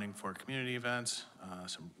additional funding for community events,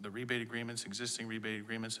 the rebate agreements, existing rebate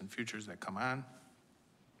agreements and futures that come on,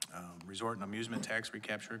 resort and amusement tax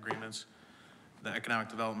recapture agreements, the economic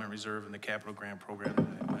development reserve and the capital grant program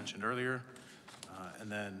that I mentioned earlier.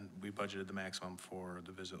 And then we budgeted the maximum for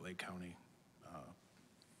the Visit Lake County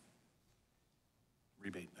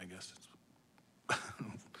rebate, I guess,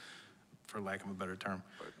 for lack of a better term.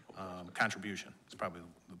 Contribution is probably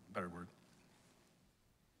the better word.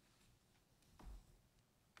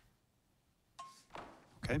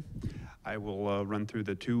 Okay, I will run through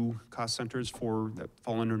the two cost centers that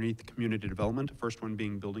fall underneath community development. First one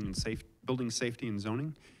being building safety and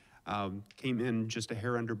zoning. Came in just a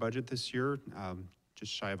hair under budget this year,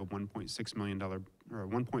 just shy of a $1.6 million or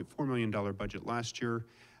 $1.4 million budget last year,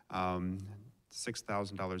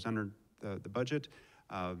 $6,000 under the budget.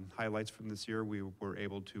 Highlights from this year: we were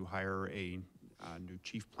able to hire a new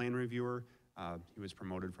chief plan reviewer. He was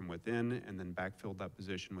promoted from within and then backfilled that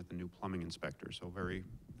position with a new plumbing inspector. So very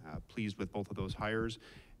pleased with both of those hires,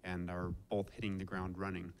 and are both hitting the ground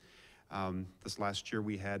running. This last year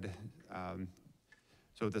we had,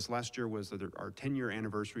 this last year was our 10-year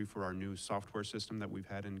anniversary for our new software system that we've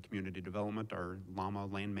had in community development, our Llama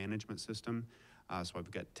land management system. So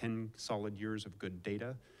I've got 10 solid years of good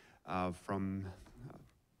data from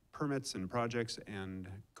permits and projects and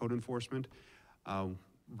code enforcement.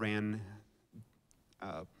 Ran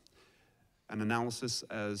an analysis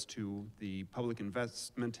as to the public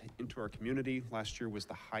investment into our community. Last year was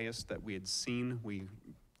the highest that we had seen. We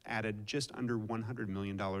added just under $100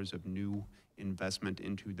 million of new investment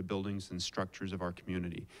into the buildings and structures of our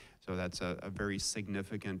community. So that's a very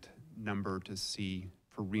significant number to see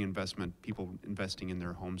for reinvestment, people investing in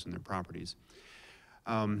their homes and their properties.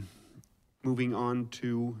 Moving on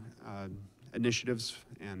to initiatives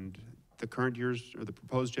and the current year's, or the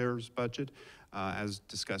proposed year's budget. As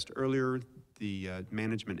discussed earlier, the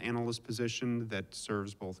management analyst position that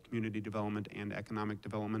serves both community development and economic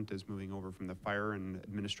development is moving over from the fire and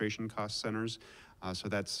administration cost centers. So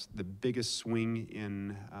that's the biggest swing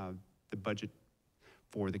in the budget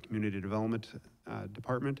for the community development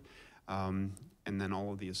department. And then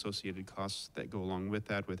all of the associated costs that go along with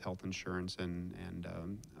that, with health insurance and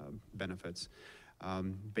benefits.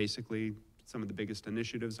 Basically, some of the biggest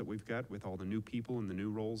initiatives that we've got with all the new people and the new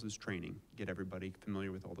roles is training. Get everybody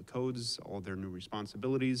familiar with all the codes, all of their new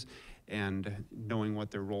responsibilities, and knowing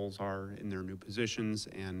what their roles are in their new positions,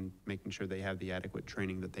 and making sure they have the adequate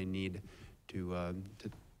training that they need to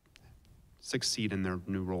succeed in their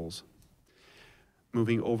new roles.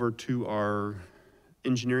 Moving over to our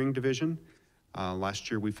engineering division.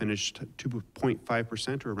 Last year we finished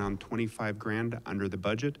 2.5%, or around 25 grand under the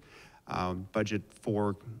budget. Budget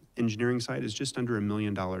for engineering side is just under $1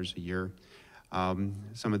 million a year.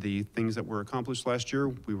 Some of the things that were accomplished last year: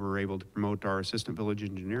 we were able to promote our assistant village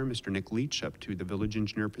engineer, Mr. Nick Leach, up to the village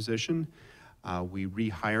engineer position. We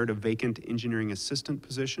rehired a vacant engineering assistant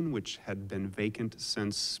position, which had been vacant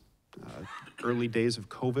since early days of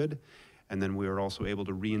COVID. And then we were also able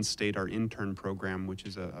to reinstate our intern program, which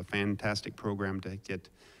is a fantastic program to get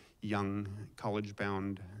young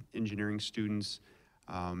college-bound engineering students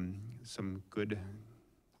some good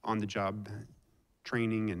on-the-job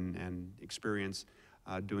training and experience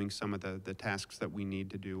doing some of the tasks that we need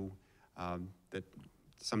to do that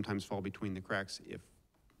sometimes fall between the cracks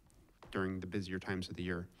during the busier times of the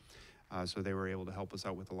year. So they were able to help us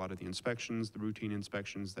out with a lot of the inspections, the routine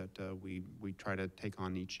inspections that we try to take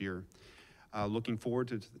on each year. Looking forward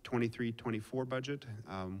to the 23-24 budget,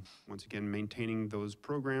 once again maintaining those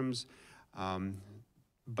programs.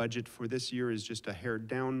 Budget for this year is just a hair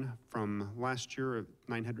down from last year of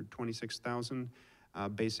 $926,000.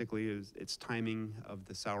 Basically, it's timing of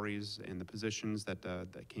the salaries and the positions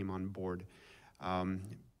that came on board.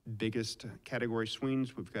 Biggest category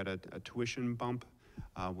swings: we've got a tuition bump.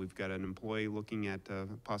 We've got an employee looking at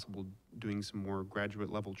possible doing some more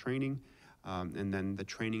graduate level training. And then the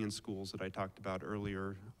training in schools that I talked about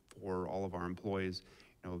earlier for all of our employees,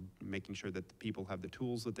 making sure that the people have the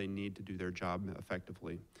tools that they need to do their job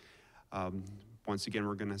effectively. Once again,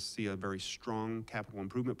 we're going to see a very strong capital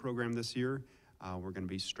improvement program this year. We're going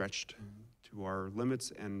to be stretched to our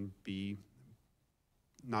limits and be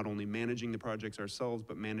not only managing the projects ourselves,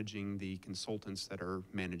 but managing the consultants that are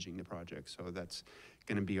managing the projects. So that's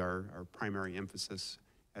going to be our primary emphasis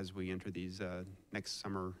as we enter these next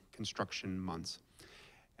summer construction months.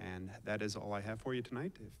 And that is all I have for you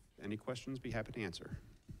tonight. If any questions, be happy to answer.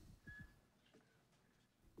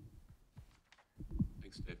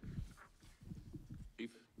 Thanks, Dave. Chief?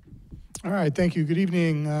 All right, thank you. Good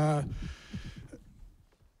evening. Or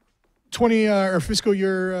fiscal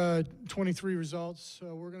year 23 results.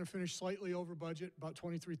 We're going to finish slightly over budget, about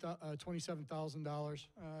 $27,000.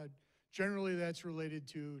 Generally, that's related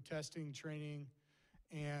to testing, training,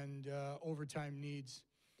 and overtime needs.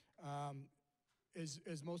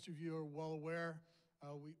 As most of you are well aware,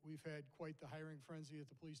 we've had quite the hiring frenzy at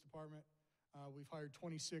the police department. We've hired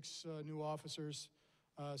 26 new officers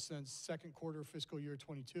since second quarter fiscal year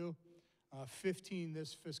 22, 15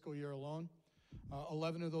 this fiscal year alone.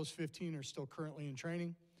 11 of those 15 are still currently in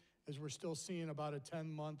training, as we're still seeing about a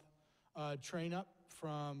 10-month train up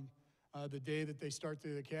from the day that they start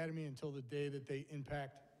the academy until the day that they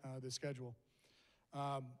impact the schedule.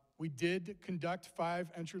 We did conduct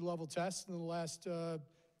 5 entry-level tests in the last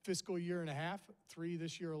fiscal year and a half, 3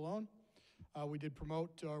 this year alone. We did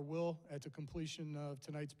promote, or will, at the completion of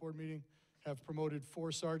tonight's board meeting, have promoted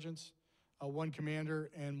 4 sergeants, 1 commander,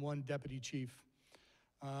 and 1 deputy chief.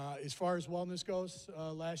 As far as wellness goes,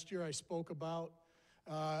 last year I spoke about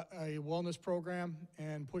a wellness program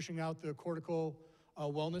and pushing out the Cortical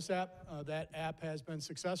wellness app. That app has been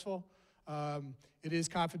successful. It is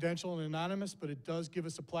confidential and anonymous, but it does give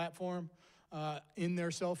us a platform in their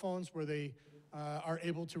cell phones where they are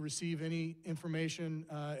able to receive any information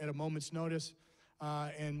at a moment's notice.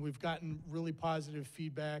 And we've gotten really positive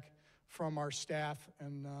feedback from our staff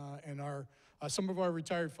and our some of our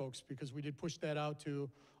retired folks, because we did push that out to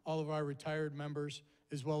all of our retired members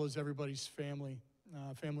as well as everybody's family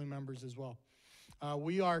members as well.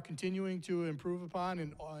 We are continuing to improve upon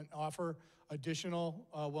and offer additional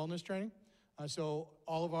wellness training. So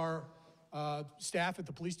all of our staff at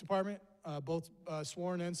the police department, both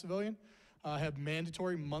sworn and civilian, have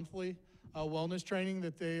mandatory monthly wellness training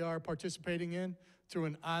that they are participating in through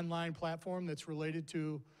an online platform that's related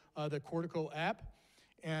to the Cortical app.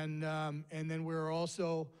 And then we're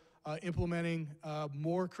also implementing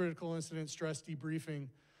more critical incident stress debriefing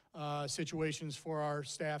situations for our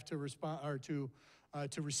staff to respond, or to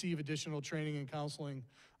receive additional training and counseling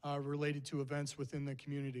related to events within the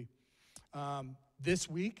community. This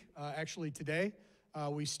week, actually today,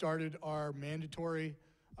 we started our mandatory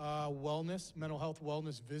mental health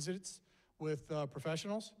wellness visits with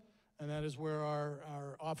professionals, and that is where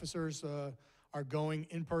our officers are going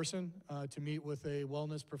in person to meet with a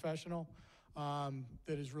wellness professional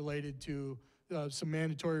that is related to some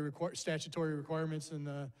mandatory statutory requirements in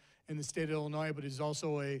the state of Illinois, but is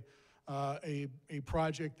also a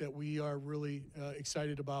project that we are really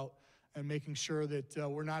excited about, and making sure that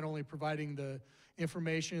we're not only providing the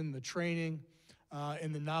information, the training,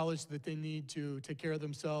 and the knowledge that they need to take care of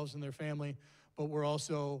themselves and their family, but we're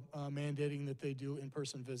also mandating that they do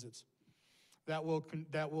in-person visits.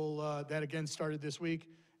 That again started this week,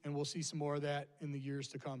 and we'll see some more of that in the years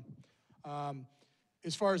to come.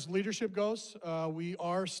 As far as leadership goes, we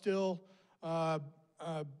are still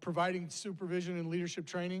providing supervision and leadership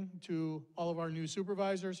training to all of our new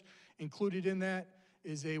supervisors. Included in that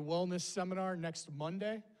is a wellness seminar next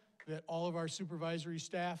Monday that all of our supervisory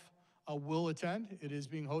staff will attend. It is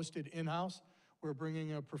being hosted in-house. We're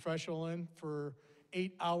bringing a professional in for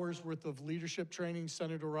 8 hours worth of leadership training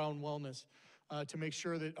centered around wellness to make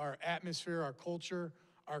sure that our atmosphere, our culture,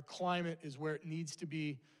 our climate is where it needs to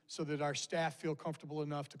be, so that our staff feel comfortable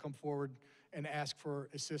enough to come forward and ask for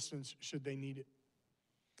assistance should they need it.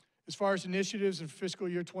 As far as initiatives in fiscal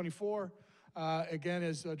year 24, again,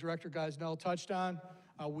 as Director Gosnell touched on,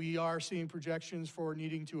 we are seeing projections for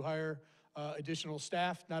needing to hire additional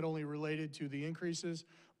staff, not only related to the increases,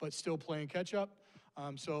 but still playing catch up.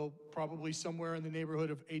 So probably somewhere in the neighborhood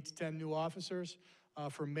of 8 to 10 new officers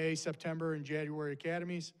for May, September, and January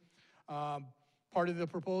academies. Part of the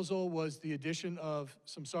proposal was the addition of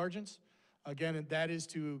some sergeants. Again, that is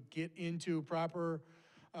to get into proper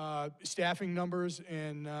staffing numbers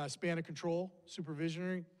and span of control,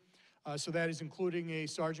 supervisionary. So that is including a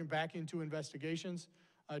sergeant back into investigations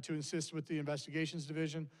to assist with the investigations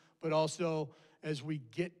division, but also as we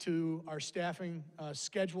get to our staffing,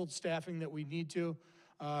 scheduled staffing that we need to,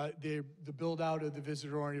 the build out of the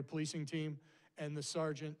visitor-oriented policing team and the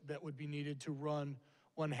sergeant that would be needed to run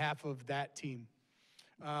one half of that team.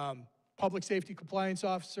 Public safety compliance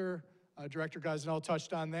officer, Director Gosnell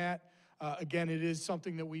touched on that. Again, it is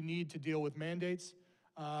something that we need to deal with mandates.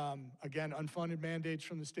 Again, unfunded mandates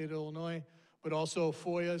from the state of Illinois, but also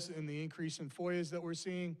FOIAs and the increase in FOIAs that we're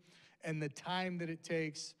seeing, and the time that it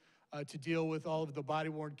takes to deal with all of the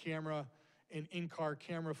body-worn camera and in-car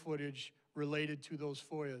camera footage related to those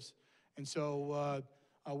FOIAs. And so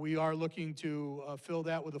we are looking to fill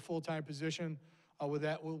that with a full-time position, where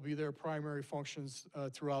that will be their primary functions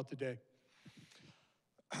throughout the day.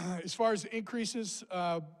 As far as increases,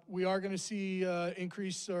 we are going to see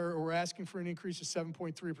increase, or we're asking for an increase of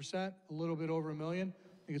 7.3%, a little bit over $1 million.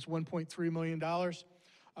 I think it's $1.3 million.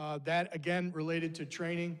 That, again, related to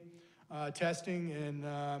training, testing, and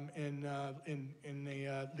in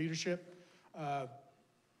the leadership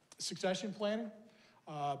succession planning.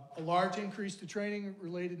 A large increase to training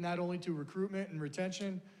related not only to recruitment and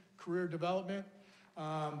retention, career development,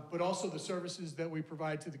 but also the services that we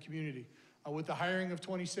provide to the community. With the hiring of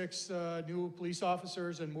 26 new police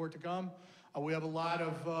officers and more to come, we have a lot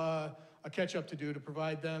of a catch-up to do to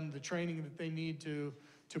provide them the training that they need to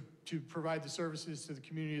provide the services to the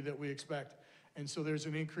community that we expect. And so there's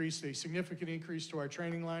an increase, a significant increase to our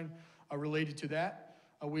training line related to that.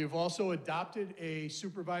 We have also adopted a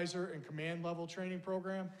supervisor and command level training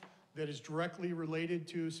program that is directly related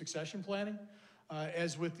to succession planning.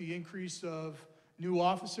 As with the increase of new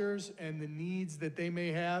officers and the needs that they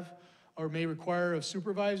may have or may require of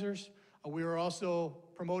supervisors, we are also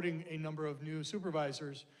promoting a number of new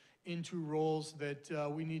supervisors into roles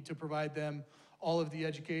that we need to provide them all of the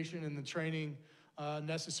education and the training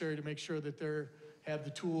necessary to make sure that they have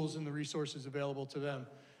the tools and the resources available to them.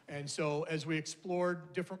 And so as we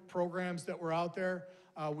explored different programs that were out there,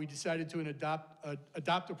 we decided to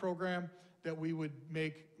adopt a program that we would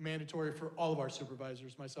make mandatory for all of our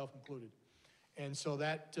supervisors, myself included. And so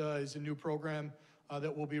that is a new program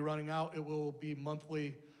that will be running out. It will be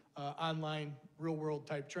monthly online real-world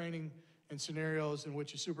type training and scenarios in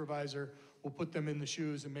which a supervisor will put them in the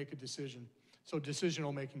shoes and make a decision. So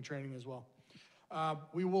decisional making training as well.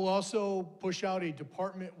 We will also push out a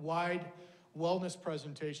department-wide wellness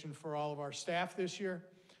presentation for all of our staff this year.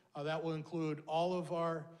 That will include all of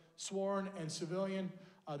our sworn and civilian.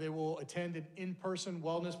 They will attend an in-person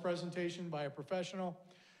wellness presentation by a professional.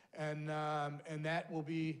 And that will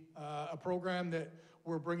be a program that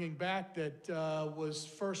we're bringing back that was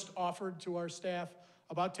first offered to our staff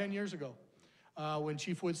about 10 years ago when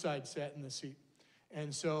Chief Woodside sat in the seat.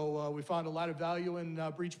 And so we found a lot of value in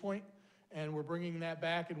Breach Point, and we're bringing that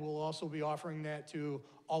back, and we'll also be offering that to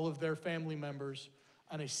all of their family members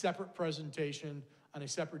on a separate presentation on a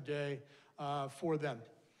separate day for them.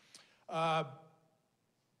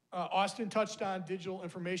 Austin touched on digital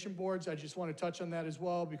information boards. I just want to touch on that as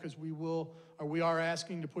well because we are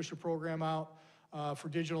asking to push a program out for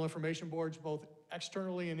digital information boards, both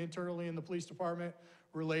externally and internally in the police department,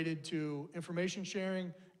 related to information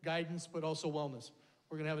sharing, guidance, but also wellness.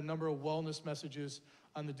 We're going to have a number of wellness messages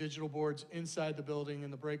on the digital boards inside the building,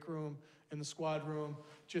 in the break room, in the squad room,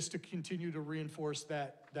 just to continue to reinforce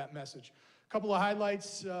that message. A couple of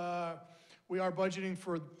highlights. We are budgeting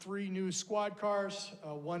for 3 new squad cars,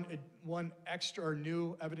 one extra or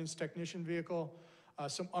new evidence technician vehicle,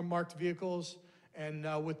 some unmarked vehicles, and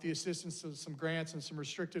with the assistance of some grants and some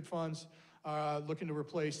restricted funds, looking to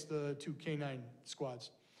replace the 2 K9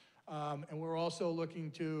 squads. And we're also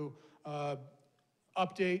looking to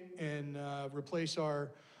update and replace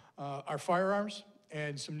our firearms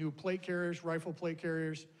and some new plate carriers, rifle plate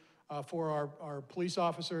carriers for our police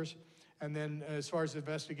officers. And then as far as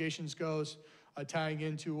investigations goes, tying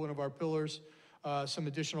into one of our pillars, some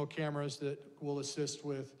additional cameras that will assist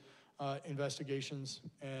with investigations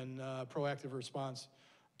and proactive response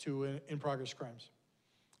to in-progress crimes.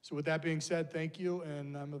 So with that being said, thank you,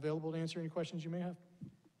 and I'm available to answer any questions you may have.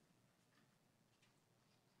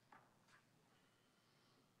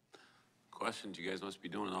 Questions? You guys must be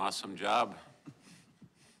doing an awesome job.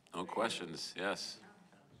 No questions, yes.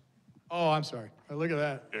 Oh, I'm sorry. Look at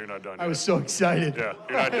that. Yeah, you're not done I yet. was so excited. Yeah,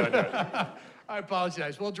 you're not done yet. I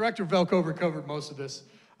apologize. Well, Director Velkover covered most of this.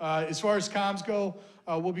 As far as comms go,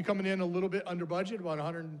 we'll be coming in a little bit under budget, about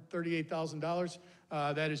 $138,000.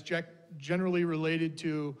 That is generally related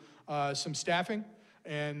to some staffing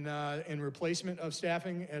and replacement of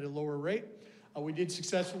staffing at a lower rate. We did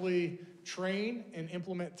successfully train and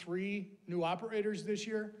implement 3 new operators this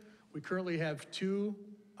year. We currently have 2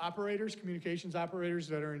 operators, communications operators,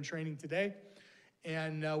 that are in training today.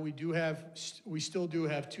 And we still do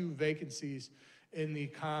have 2 vacancies in the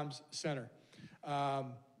comms center.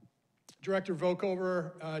 Director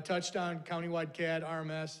Vokover touched on countywide CAD,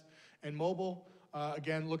 RMS, and mobile.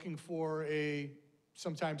 Again, looking for a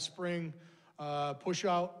sometime spring push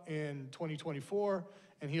out in 2024.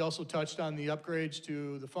 And he also touched on the upgrades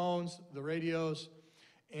to the phones, the radios,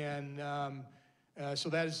 and so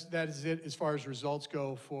that is it as far as results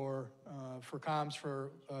go for comms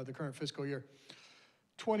for the current fiscal year.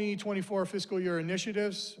 2024 fiscal year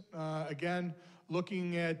initiatives, again,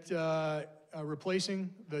 looking at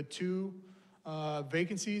replacing the 2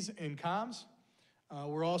 vacancies in comms.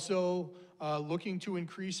 We're also looking to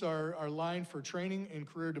increase our line for training and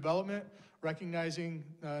career development recognizing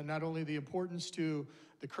not only the importance to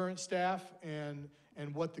the current staff and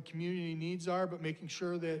what the community needs are, but making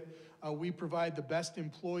sure that we provide the best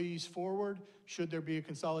employees forward should there be a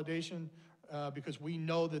consolidation, because we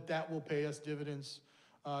know that that will pay us dividends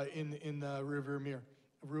in the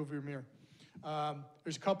rearview mirror.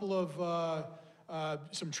 There's a couple of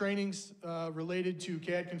some trainings related to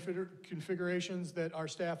CAD configurations that our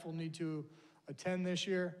staff will need to attend this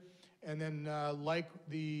year. And then like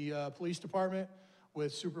the police department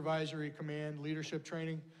with supervisory command leadership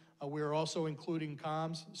training, we are also including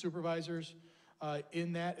comms supervisors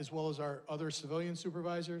in that, as well as our other civilian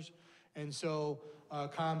supervisors. And so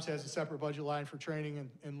comms has a separate budget line for training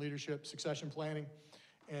and leadership succession planning.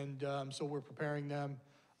 And so we're preparing them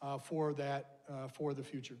for that, for the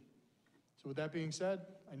future. So with that being said,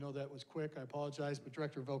 I know that was quick, I apologize, but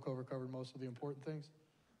Director Volkover covered most of the important things.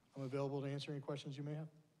 I'm available to answer any questions you may have.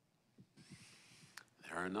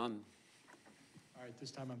 There are none. All right,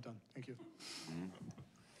 this time I'm done. Thank you.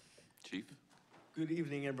 Chief? Good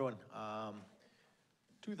evening, everyone.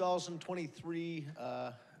 2023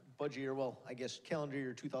 budget year, well, I guess calendar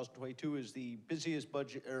year 2022 is the busiest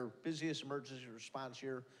budget, or busiest emergency response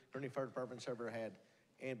year Gurnee Fire Department's ever had,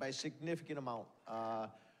 and by a significant amount.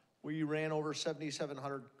 We ran over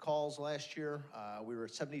 7,700 calls last year. We were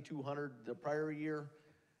at 7,200 the prior year.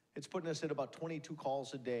 It's putting us at about 22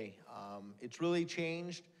 calls a day. It's really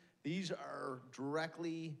changed. These are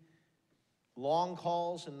directly long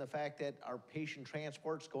calls, and the fact that our patient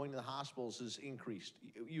transports going to the hospitals has increased.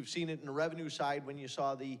 You've seen it in the revenue side when you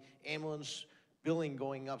saw the ambulance billing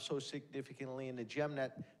going up so significantly in the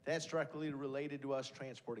GEMNet. That's directly related to us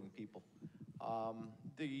transporting people.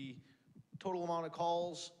 The total amount of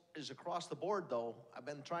calls is across the board, though. I've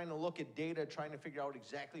been trying to look at data, trying to figure out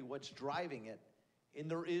exactly what's driving it,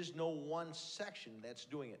 and there is no one section that's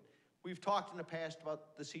doing it. We've talked in the past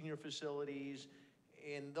about the senior facilities,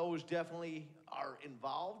 and those definitely are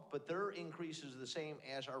involved, but their increase is the same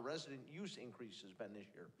as our resident use increase has been this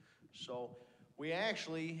year. So we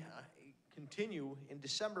actually continue. In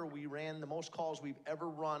December, we ran the most calls we've ever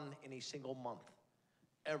run in a single month,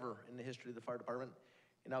 ever in the history of the fire department.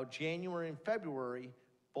 And now January and February,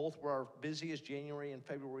 both were our busiest January and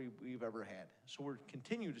February we've ever had. So we're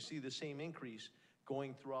continue to see the same increase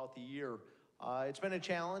going throughout the year. It's been a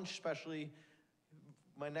challenge, especially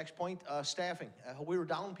my next point, staffing. We were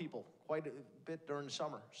down people quite a bit during the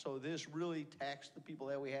summer. So this really taxed the people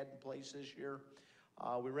that we had in place this year.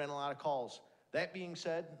 We ran a lot of calls. That being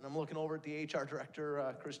said, and I'm looking over at the HR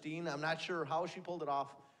director, Christine, I'm not sure how she pulled it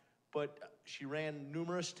off, but she ran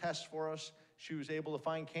numerous tests for us. She was able to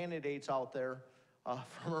find candidates out there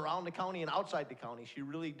from around the county and outside the county. She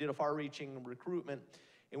really did a far-reaching recruitment,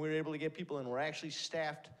 and we were able to get people in. We're actually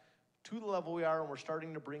staffed to the level we are, and we're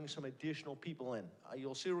starting to bring some additional people in.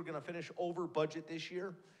 You'll see we're gonna finish over budget this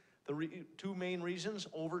year. The two main reasons: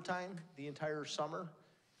 overtime the entire summer,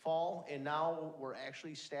 fall, and now we're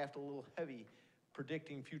actually staffed a little heavy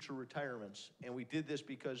predicting future retirements. And we did this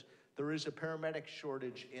because there is a paramedic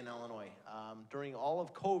shortage in Illinois. During all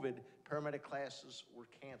of COVID, paramedic classes were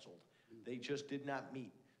canceled. They just did not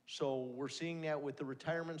meet. So we're seeing that with the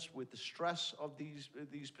retirements, with the stress of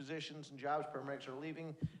these positions and jobs. Paramedics are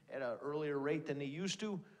leaving at an earlier rate than they used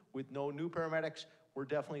to. With no new paramedics, we're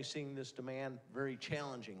definitely seeing this demand very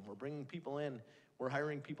challenging. We're bringing people in. We're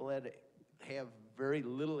hiring people that have very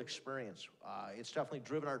little experience. It's definitely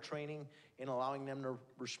driven our training in allowing them to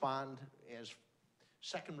respond as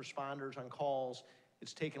second responders on calls.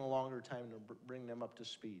 It's taken a longer time to bring them up to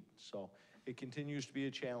speed. So it continues to be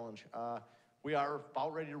a challenge. We are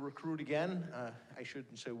about ready to recruit again. I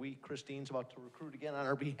shouldn't say we, Christine's about to recruit again on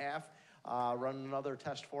our behalf, run another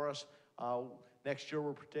test for us. Next year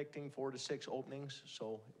we're predicting 4 to 6 openings,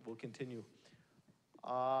 so we'll continue.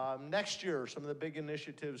 Next year, some of the big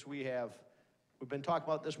initiatives we have, we've been talking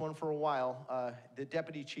about this one for a while, the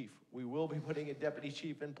deputy chief. We will be putting a deputy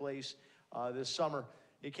chief in place this summer.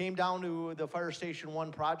 It came down to the Fire Station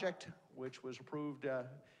 1 project, which was approved a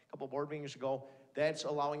couple board meetings ago. That's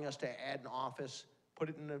allowing us to add an office, put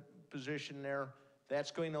it in a position there.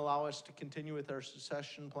 That's going to allow us to continue with our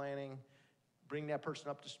succession planning, bring that person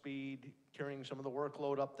up to speed, carrying some of the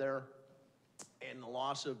workload up there. And the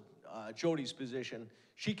loss of Jody's position,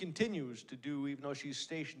 she continues to do, even though she's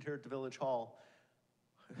stationed here at the Village Hall.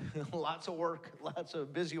 Lots of work, lots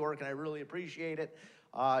of busy work, and I really appreciate it.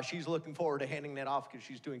 She's looking forward to handing that off because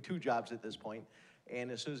she's doing 2 jobs at this point.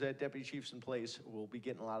 And as soon as that deputy chief's in place, we'll be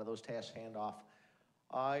getting a lot of those tasks hand off.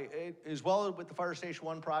 As well with the Fire Station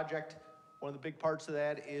 1 project, one of the big parts of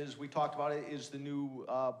that is, we talked about it, is the new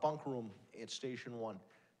bunk room at Station 1.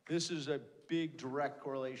 This is a big direct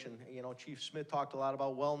correlation. You know, Chief Smith talked a lot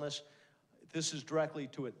about wellness. this is directly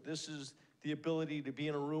to it. This is the ability to be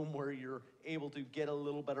in a room where you're able to get a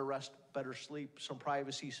little better rest, better sleep, some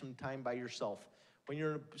privacy, some time by yourself. When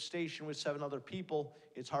you're in a station with 7 other people,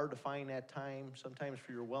 it's hard to find that time, sometimes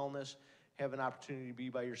for your wellness, have an opportunity to be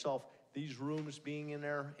by yourself. These rooms being in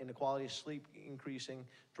there and the quality of sleep increasing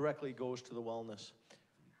directly goes to the wellness.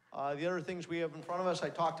 The other things we have in front of us I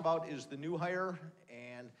talked about is the new hire,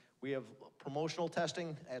 and we have promotional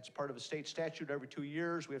testing. That's part of a state statute. Every 2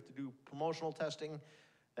 years, we have to do promotional testing.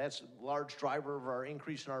 That's a large driver of our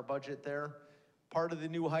increase in our budget there. Part of the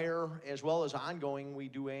new hire, as well as ongoing, we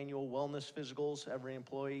do annual wellness physicals. Every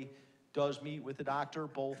employee does meet with the doctor,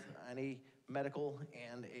 both on a medical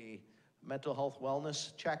and a mental health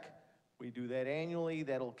wellness check. We do that annually.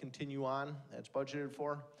 That'll continue on. That's budgeted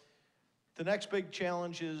for. The next big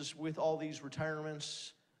challenge is with all these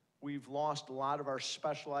retirements, we've lost a lot of our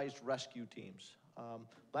specialized rescue teams.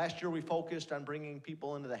 Last year we focused on bringing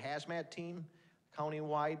people into the hazmat team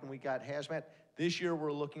countywide, and we got hazmat. This year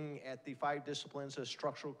we're looking at the 5 disciplines of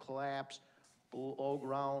structural collapse, below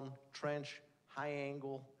ground, trench, high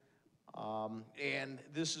angle, and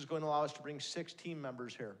this is going to allow us to bring 6 team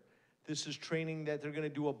members here. This is training that they're going to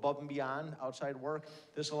do above and beyond outside work.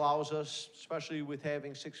 This allows us, especially with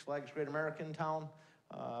having Six Flags Great American in town,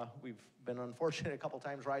 we've been unfortunate a couple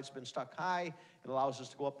times, rides have been stuck high. It allows us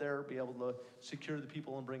to go up there, be able to secure the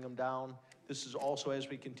people and bring them down. This is also as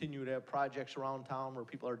we continue to have projects around town where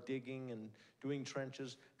people are digging and doing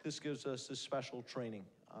trenches. This gives us this special training.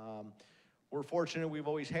 We're fortunate we've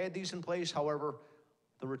always had these in place. However,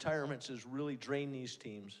 the retirements has really drained these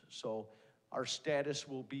teams. So our status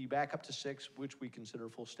will be back up to 6, which we consider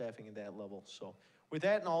full staffing at that level. So with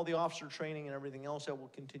that and all the officer training and everything else that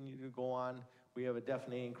will continue to go on, we have a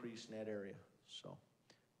definite increase in that area. So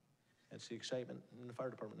that's the excitement in the fire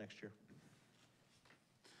department next year.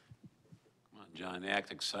 Come on, John,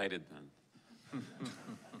 act excited then.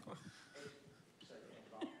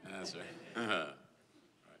 That's right. All right.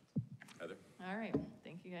 Heather? All right,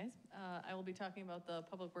 thank you, guys. I will be talking about the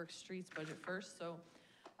Public Works Streets budget first. So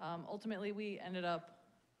ultimately, we ended up,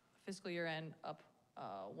 fiscal year end, up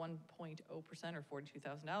 1.0% or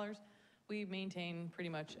 $42,000. We maintain pretty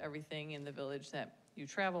much everything in the village that you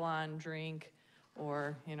travel on, drink,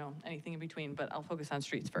 or, you know, anything in between, but I'll focus on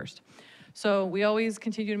streets first. So we always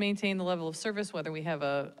continue to maintain the level of service, whether we have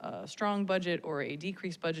a strong budget or a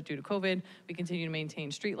decreased budget due to COVID. We continue to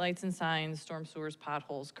maintain street lights and signs, storm sewers,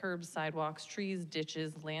 potholes, curbs, sidewalks, trees,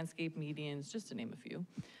 ditches, landscape medians, just to name a few.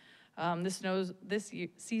 This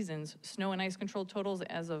season's snow and ice control totals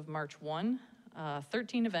as of March 1,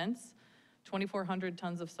 13 events, 2,400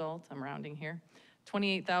 tons of salt, I'm rounding here,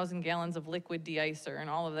 28,000 gallons of liquid de-icer, and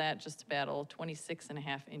all of that just to battle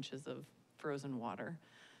 26.5 inches of frozen water.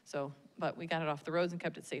 So, but we got it off the roads and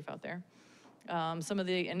kept it safe out there. Some of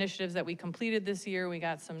the initiatives that we completed this year, we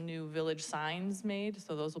got some new village signs made,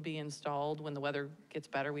 so those will be installed when the weather gets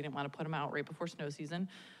better. We didn't want to put them out right before snow season.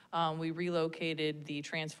 We relocated the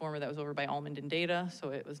transformer that was over by Almond and Data, so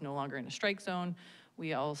it was no longer in a strike zone.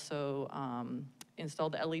 We also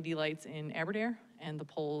installed the LED lights in Aberdare, and the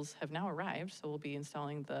poles have now arrived, so we'll be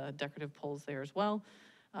installing the decorative poles there as well,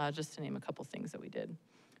 just to name a couple things that we did.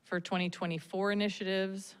 For 2024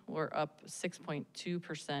 initiatives, we're up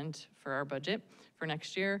 6.2% for our budget for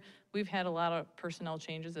next year. We've had a lot of personnel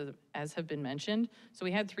changes, as have been mentioned. So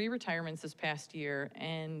we had 3 retirements this past year,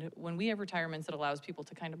 and when we have retirements, it allows people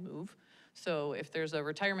to kind of move. So if there's a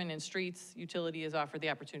retirement in streets, utility is offered the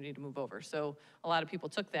opportunity to move over. So a lot of people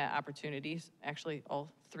took that opportunity. Actually,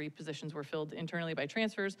 all 3 positions were filled internally by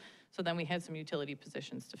transfers. So then we had some utility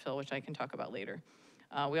positions to fill, which I can talk about later.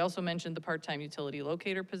 We also mentioned the part-time utility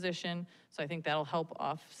locator position. So I think that'll help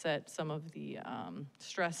offset some of the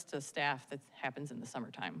stress to staff that happens in the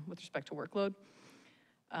summertime with respect to workload.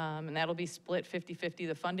 And that'll be split 50-50,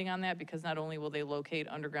 the funding on that, because not only will they locate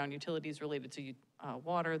underground utilities related to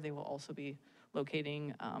water, they will also be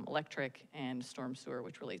locating electric and storm sewer,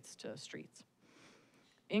 which relates to streets.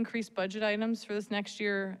 Increased budget items for this next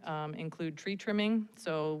year include tree trimming.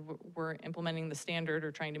 So we're implementing the standard,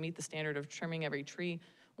 or trying to meet the standard of trimming every tree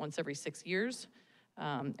once every 6 years.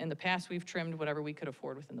 In the past, we've trimmed whatever we could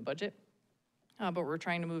afford within the budget. But we're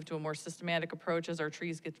trying to move to a more systematic approach. As our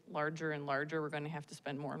trees get larger and larger, we're going to have to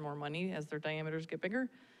spend more and more money as their diameters get bigger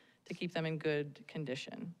to keep them in good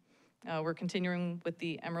condition. We're continuing with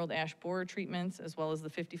the emerald ash borer treatments, as well as the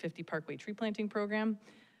 50-50 Parkway tree planting program.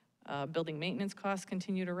 Building maintenance costs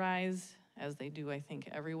continue to rise, as they do, I think,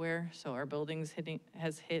 everywhere. So our buildings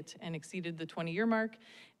has hit and exceeded the 20-year mark,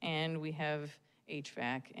 and we have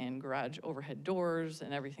HVAC and garage overhead doors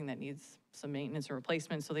and everything that needs some maintenance or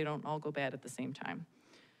replacement, so they don't all go bad at the same time.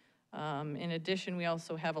 In addition, we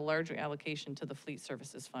also have a larger allocation to the Fleet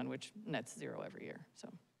Services Fund, which nets zero every year. So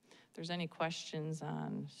if there's any questions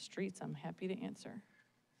on streets, I'm happy to answer.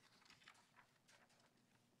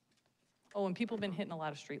 Oh, and people have been hitting a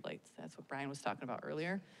lot of streetlights. That's what Brian was talking about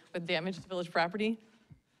earlier, with damage to village property,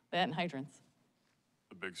 that and hydrants.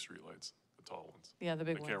 The big streetlights, the tall ones. Yeah, the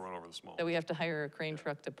big They ones. can't run over the small. That we have to hire a crane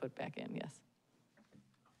truck to put back in, yes.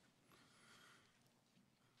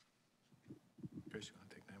 Chris, you want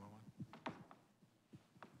to take 911?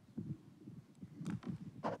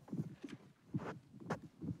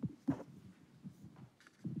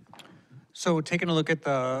 So taking a look at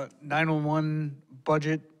the 911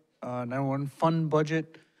 budget, 911 fund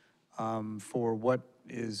budget, for what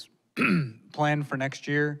is planned for next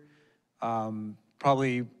year,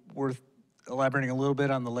 probably worth elaborating a little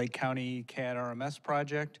bit on the Lake County CAD RMS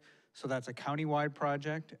project. So that's a countywide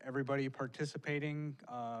project, everybody participating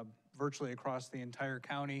virtually across the entire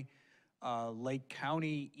county. Lake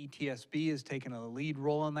County ETSB has taken a lead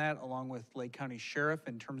role in that, along with Lake County Sheriff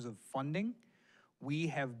in terms of funding. We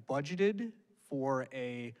have budgeted for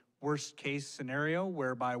a worst-case scenario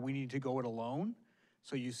whereby we need to go it alone.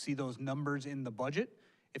 So you see those numbers in the budget.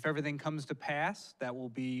 If everything comes to pass, that will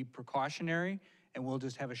be precautionary, and we'll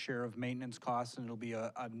just have a share of maintenance costs, and it'll be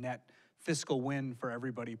a net fiscal win for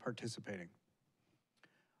everybody participating.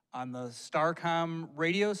 On the Starcom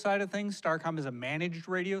radio side of things, Starcom is a managed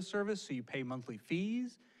radio service, so you pay monthly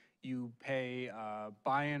fees, you pay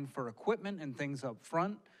buy-in for equipment and things up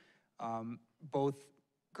front. Both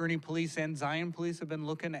Gurnee Police and Zion Police have been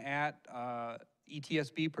looking at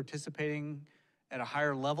ETSB participating at a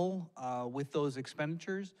higher level with those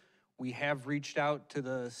expenditures. We have reached out to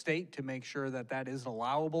the state to make sure that that is an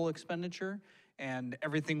allowable expenditure, and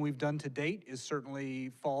everything we've done to date is certainly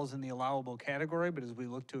falls in the allowable category, but as we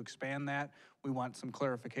look to expand that, we want some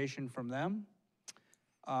clarification from them.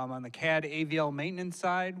 On the CAD AVL maintenance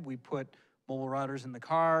side, we put mobile routers in the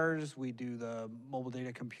cars, we do the mobile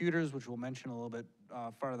data computers, which we'll mention a little bit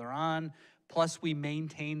farther on, plus we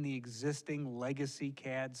maintain the existing legacy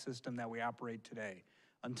CAD system that we operate today.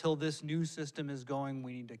 Until this new system is going,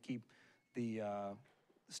 we need to keep the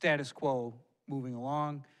status quo moving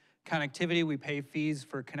along. Connectivity, we pay fees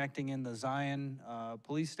for connecting in the Zion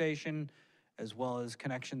police station, as well as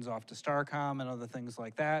connections off to Starcom and other things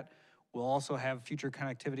like that. We'll also have future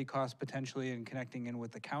connectivity costs potentially in connecting in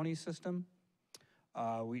with the county system.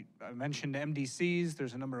 I mentioned MDCs.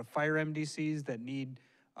 There's a number of fire MDCs that need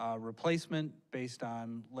replacement based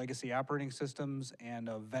on legacy operating systems and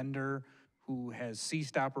a vendor who has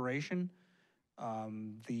ceased operation.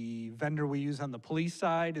 The vendor we use on the police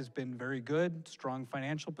side has been very good, strong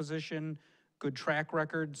financial position, good track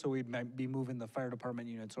record, so we might be moving the fire department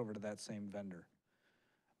units over to that same vendor.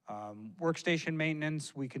 Workstation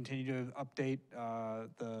maintenance, we continue to update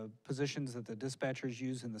the positions that the dispatchers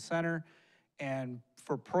use in the center. And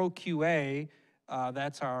for Pro QA,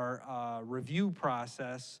 that's our review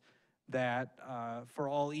process that for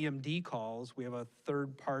all EMD calls, we have a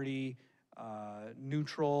third-party,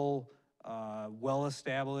 neutral,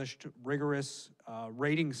 well-established, rigorous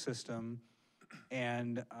rating system.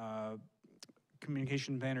 And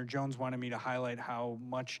Communication Manager Jones wanted me to highlight how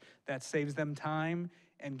much that saves them time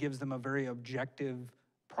and gives them a very objective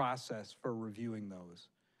process for reviewing those.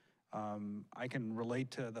 I can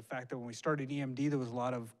relate to the fact that when we started EMD, there was a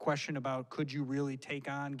lot of question about could you really take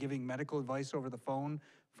on giving medical advice over the phone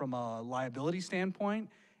from a liability standpoint,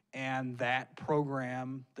 and that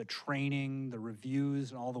program, the training, the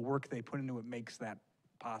reviews, and all the work they put into it makes that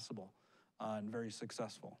possible and very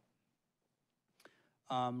successful.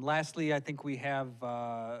 Lastly, I think we have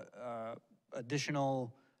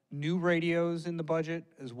additional new radios in the budget,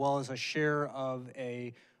 as well as a share of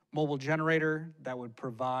a mobile generator that would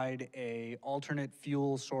provide a alternate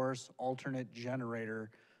fuel source, alternate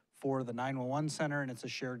generator for the 911 center, and it's a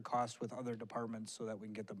shared cost with other departments so that we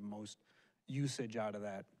can get the most usage out of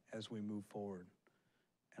that as we move forward.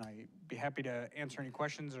 And I'd be happy to answer any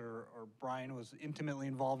questions, or Brian was intimately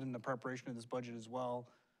involved in the preparation of this budget as well.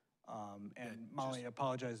 And Molly, I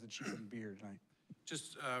apologize that she couldn't be here tonight.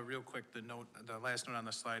 Just real quick, the last note on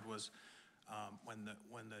the slide was when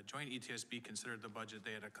the joint ETSB considered the budget,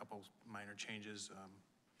 they had a couple minor changes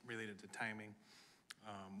related to timing,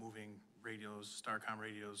 moving radios, Starcom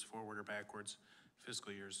radios forward or backwards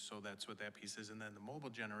fiscal years. So that's what that piece is. And then the mobile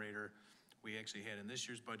generator, we actually had in this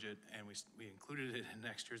year's budget, and we included it in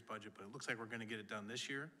next year's budget, but it looks like we're going to get it done this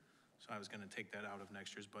year. So I was going to take that out of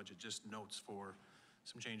next year's budget. Just notes for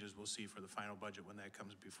some changes we'll see for the final budget when that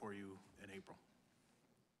comes before you in April.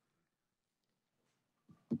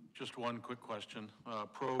 Just one quick question.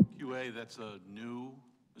 Pro QA,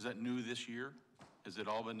 is that new this year? Has it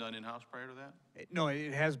all been done in-house prior to that? No,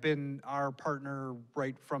 it has been our partner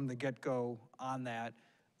right from the get-go on that.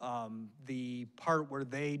 The part where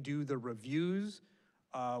they do the reviews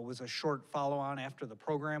was a short follow-on after the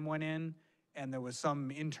program went in, and there was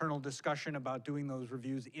some internal discussion about doing those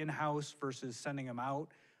reviews in-house versus sending them out.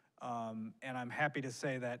 And I'm happy to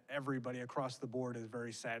say that everybody across the board is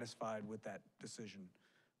very satisfied with that decision.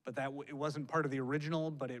 But it wasn't part of the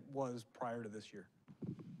original, but it was prior to this year.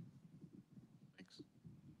 Thanks.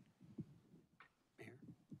 Mayor,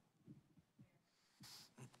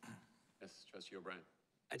 Yes, Trustee O'Brien.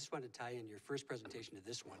 I just wanted to tie in your first presentation to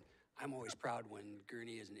this one. I'm always proud when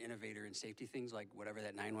Gurnee is an innovator in safety things, like whatever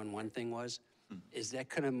that 911 thing was. Is that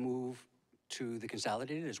going to move to the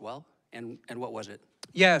consolidated as well? And what was it?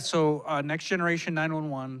 Yeah, so next generation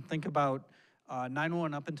 911, think about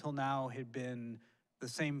 911 up until now had been the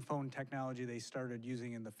same phone technology they started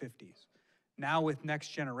using in the 50s. Now with next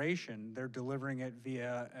generation, they're delivering it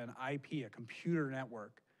via an IP, a computer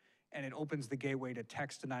network, and it opens the gateway to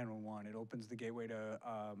text to 911. It opens the gateway to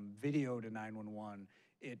video to 911.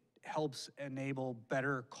 It helps enable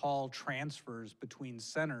better call transfers between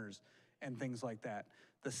centers and things like that.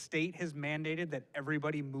 The state has mandated that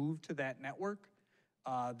everybody move to that network.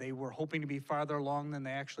 They were hoping to be farther along than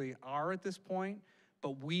they actually are at this point,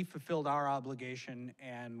 but we fulfilled our obligation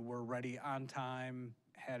and we're ready on time,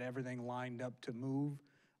 had everything lined up to move.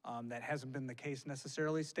 That hasn't been the case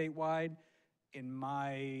necessarily statewide. In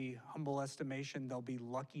my humble estimation, they'll be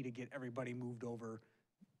lucky to get everybody moved over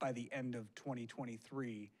by the end of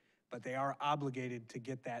 2023, but they are obligated to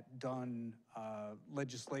get that done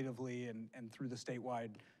legislatively and through the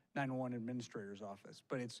statewide 911 administrator's office.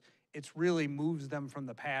 But it's really moves them from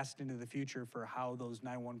the past into the future for how those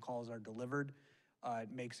 911 calls are delivered. It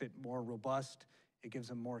makes it more robust, it gives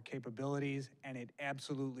them more capabilities, and it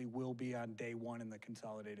absolutely will be on day one in the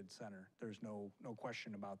consolidated center. There's no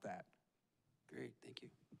question about that. Great, thank you.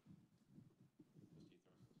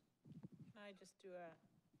 Can I just do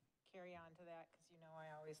a carry on to that? Because you know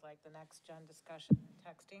I always like the next gen discussion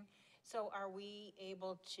and texting. So are we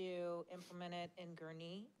able to implement it in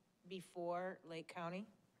Gurnee before Lake County?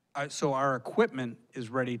 So our equipment is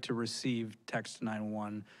ready to receive text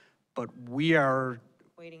 911, but we are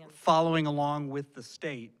Waiting on following along with the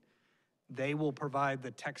state. They will provide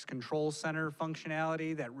the text control center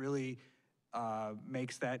functionality that really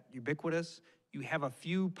makes that ubiquitous. You have a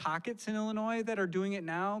few pockets in Illinois that are doing it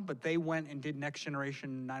now, but they went and did next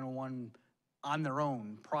generation 911 on their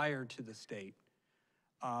own prior to the state.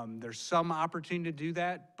 There's some opportunity to do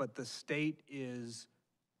that, but the state is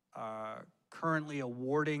currently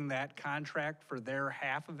awarding that contract for their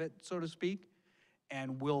half of it, so to speak,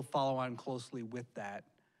 and we'll follow on closely with that.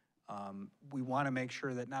 We want to make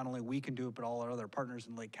sure that not only we can do it, but all our other partners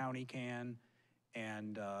in Lake County can,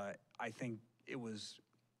 and I think it was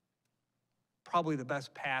probably the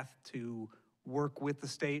best path to work with the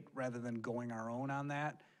state rather than going our own on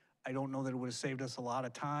that. I don't know that it would have saved us a lot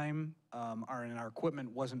of time. Our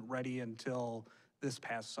equipment wasn't ready until this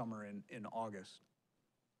past summer in August.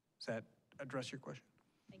 Does that address your question?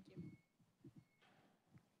 Thank you.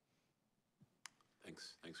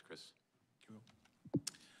 Thanks, Chris.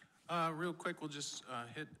 Real quick, we'll just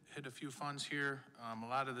hit a few funds here. A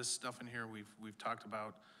lot of this stuff in here we've talked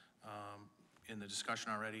about in the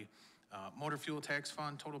discussion already. Motor fuel tax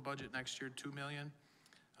fund, total budget next year, $2 million,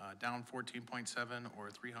 down 14.7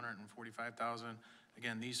 or 345,000.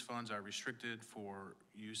 Again, these funds are restricted for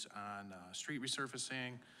use on street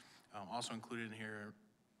resurfacing. Also included in here,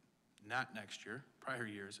 not next year, prior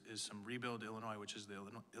years, is some Rebuild Illinois, which is the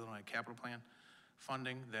Illinois Capital Plan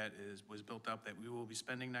funding that was built up that we will be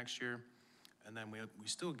spending next year. And then we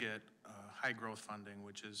still get high growth funding,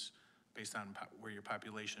 which is based on where your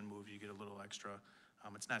population moves, you get a little extra.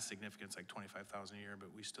 It's not significant, it's like 25,000 a year, but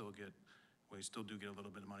we still do get a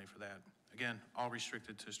little bit of money for that. Again, all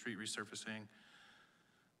restricted to street resurfacing.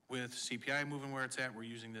 With CPI moving where it's at, we're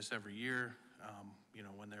using this every year. You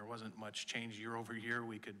know, when there wasn't much change year over year,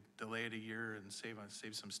 we could delay it a year and save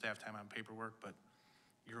some staff time on paperwork, but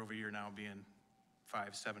year over year now being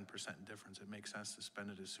 5-7% difference, it makes sense to spend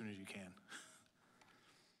it as soon as you can.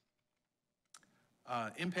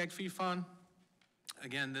 Impact fee fund.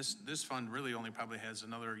 Again, this fund really only probably has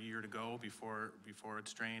another year to go before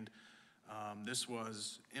it's drained. This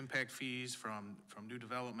was impact fees from new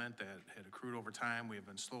development that had accrued over time. We have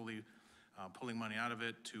been slowly pulling money out of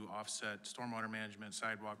it to offset stormwater management,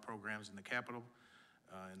 sidewalk programs in the capital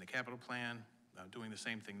plan. Doing the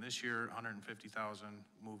same thing this year, 150,000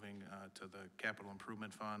 moving to the capital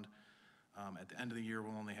improvement fund. At the end of the year,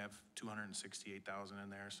 we'll only have 268,000 in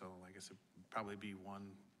there, so I guess it'd probably be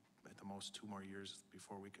one, at the most 2 more years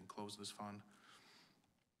before we can close this fund.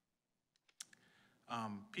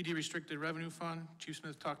 PD Restricted Revenue Fund, Chief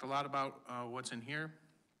Smith talked a lot about what's in here.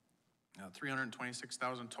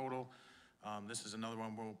 326,000 total. This is another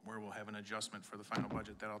one where we'll have an adjustment for the final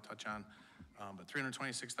budget that I'll touch on. But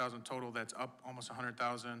 326,000 total, that's up almost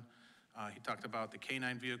 100,000. He talked about the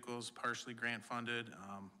K-9 vehicles, partially grant funded,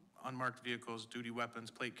 unmarked vehicles, duty weapons,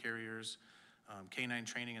 plate carriers, K-9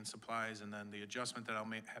 training and supplies, and then the adjustment that I'll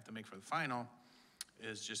have to make for the final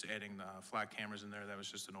is just adding the flat cameras in there. That was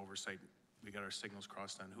just an oversight. We got our signals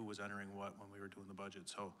crossed on who was entering what when we were doing the budget.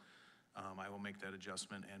 So I will make that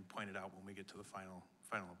adjustment and point it out when we get to the final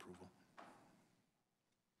approval.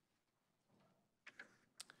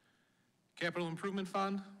 Capital Improvement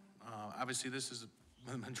Fund. Obviously, this is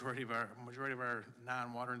the majority of our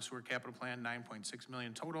non-water and sewer capital plan, 9.6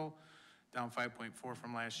 million total, down 5.4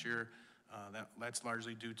 from last year. That's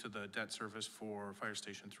largely due to the debt service for Fire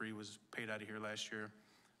Station 3 was paid out of here last year.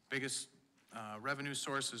 Biggest revenue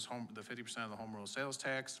source is the 50% of the home rule sales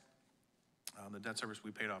tax. The debt service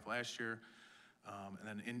we paid off last year. And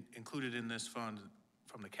then included in this fund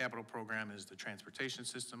from the capital program is the transportation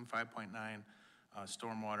system, 5.9,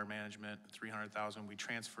 stormwater management, 300,000. We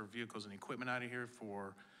transfer vehicles and equipment out of here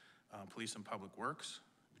for police and public works.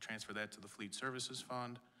 We transfer that to the fleet services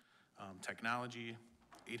fund. Technology,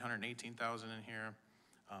 818,000 in here.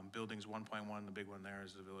 Buildings 1.1, the big one there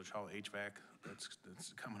is the Village Hall HVAC.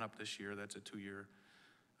 That's coming up this year. That's a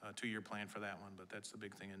two-year plan for that one, but that's the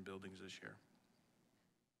big thing in buildings this year.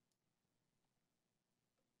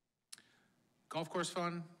 Golf course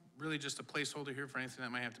fund, really just a placeholder here for anything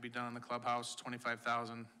that might have to be done on the clubhouse.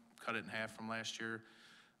 25,000, cut it in half from last year.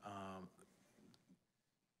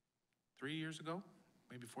 3 years ago,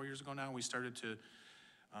 maybe 4 years ago now, we started to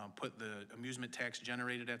put the amusement tax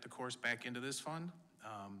generated at the course back into this fund.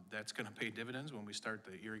 That's going to pay dividends when we start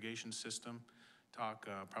the irrigation system talk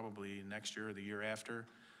probably next year or the year after.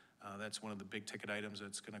 That's one of the big ticket items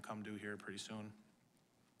that's going to come due here pretty soon.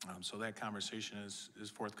 So that conversation is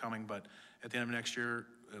forthcoming, but at the end of next year,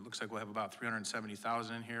 it looks like we'll have about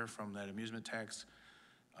 370,000 in here from that amusement tax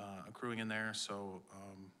accruing in there. So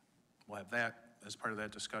we'll have that as part of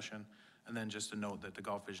that discussion. And then just to note that the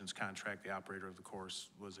Golf Visions contract, the operator of the course,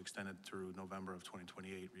 was extended through November of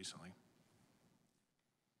 2028 recently.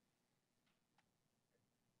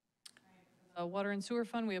 Water and sewer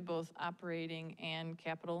fund, we have both operating and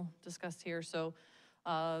capital discussed here. So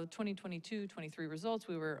 2022-23 results,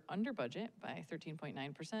 we were under budget by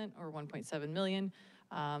 13.9% or 1.7 million.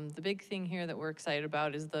 The big thing here that we're excited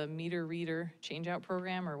about is the meter reader changeout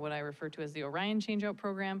program, or what I refer to as the Orion changeout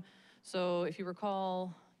program. So if you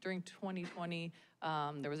recall, during 2020,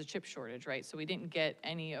 there was a chip shortage, right? So we didn't get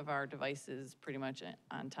any of our devices pretty much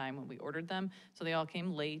on time when we ordered them. So they all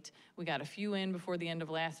came late. We got a few in before the end of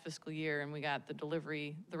last fiscal year, and we got the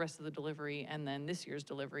delivery, the rest of the delivery, and then this year's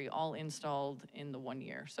delivery all installed in the 1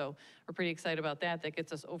 year. So we're pretty excited about that. That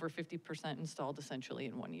gets us over 50% installed essentially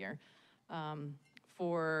in 1 year.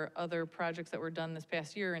 For other projects that were done this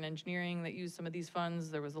past year in engineering that used some of these funds,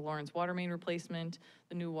 there was the Lawrence water main replacement,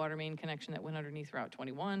 the new water main connection that went underneath Route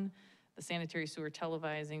 21, the sanitary sewer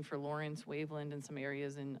televising for Lawrence, Waveland, and some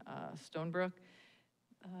areas in Stonebrook.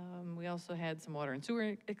 We also had some water and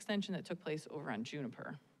sewer extension that took place over on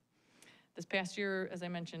Juniper. This past year, as I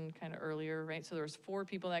mentioned kind of earlier, right, so there was 4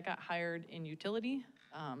 people that got hired in utility.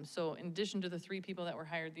 So in addition to the 3 people that were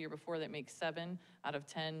hired the year before, that makes 7 out of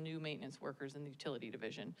 10 new maintenance workers in the utility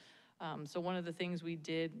division. So one of the things we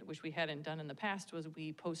did, which we hadn't done in the past, was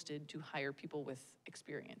we posted to hire people with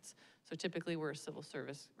experience. So typically we're civil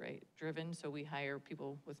service, right, driven, so we hire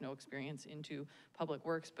people with no experience into public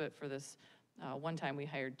works, but for this one time we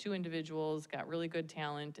hired 2 individuals, got really good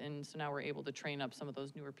talent, and so now we're able to train up some of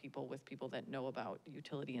those newer people with people that know about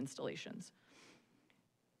utility installations.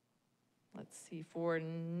 Let's see, for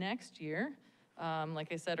next year,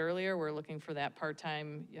 like I said earlier, we're looking for that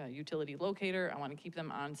part-time utility locator. I want to keep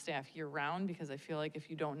them on staff year-round because I feel like if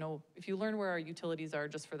you don't know, if you learn where our utilities are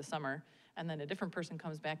just for the summer, and then a different person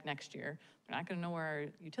comes back next year, they're not going to know where our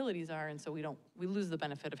utilities are, and so we lose the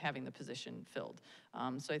benefit of having the position filled.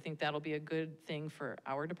 So I think that'll be a good thing for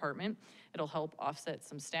our department. It'll help offset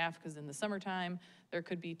some staff because in the summertime, there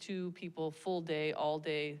could be 2 people full day, all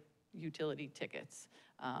day utility tickets,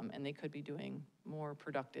 and they could be doing more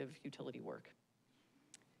productive utility work.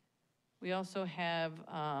 We also have,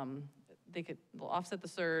 they'll offset the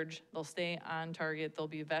surge, they'll stay on target, they'll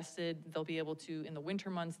be vested, they'll be able to, in the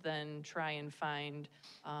winter months, then try and find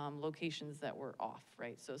locations that were off,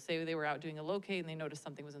 right? So say they were out doing a locate and they noticed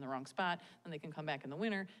something was in the wrong spot, then they can come back in the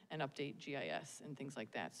winter and update GIS and things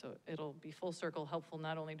like that. So it'll be full circle, helpful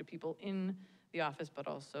not only to people in the office, but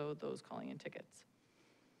also those calling in tickets.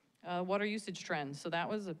 Water usage trends, so that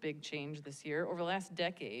was a big change this year. Over the last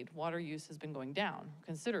decade, water use has been going down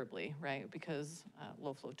considerably, right? Because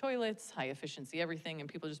low flow toilets, high efficiency everything, and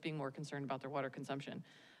people just being more concerned about their water consumption.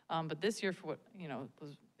 But this year, for what,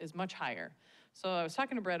 is much higher. So I was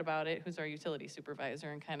talking to Brett about it, who's our utility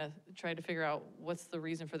supervisor, and kind of tried to figure out what's the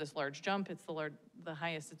reason for this large jump. It's the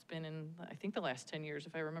highest it's been in, I think, the last 10 years,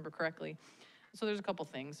 if I remember correctly. So there's a couple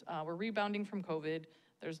things. We're rebounding from COVID.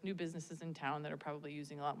 There's new businesses in town that are probably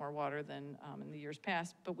using a lot more water than in the years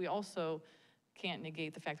past, but we also can't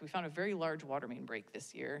negate the fact that we found a very large water main break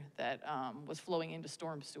this year that was flowing into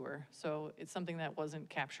storm sewer. So it's something that wasn't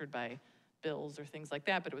captured by bills or things like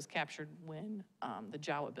that, but it was captured when the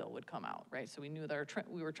JAWA bill would come out, right? So we knew that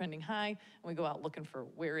we were trending high, and we go out looking for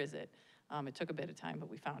where is it. It took a bit of time, but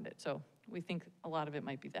we found it. So we think a lot of it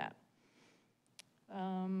might be that.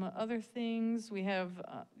 Other things, we have,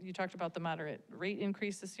 you talked about the moderate rate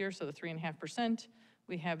increase this year, so the 3.5%.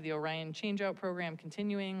 We have the Orion changeout program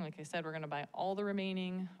continuing. Like I said, we're gonna buy all the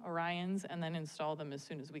remaining Orions and then install them as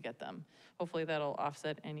soon as we get them. Hopefully that'll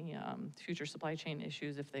offset any future supply chain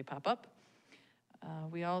issues if they pop up.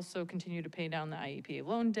 We also continue to pay down the IEPA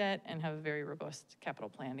loan debt and have a very robust capital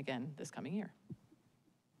plan again this coming year.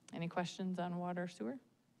 Any questions on water sewer?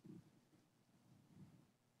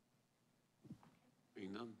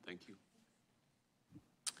 Being none, thank you.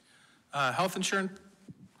 Health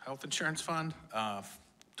insurance fund,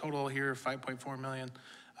 total here, 5.4 million.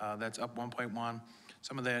 That's up 1.1.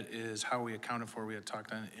 Some of that is how we accounted for, we had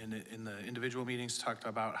talked in the individual meetings, talked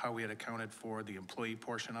about how we had accounted for the employee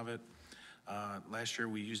portion of it. Last year,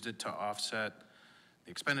 we used it to offset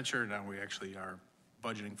the expenditure. Now we actually are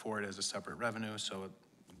budgeting for it as a separate revenue, so it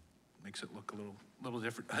makes it look a little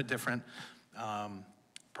different.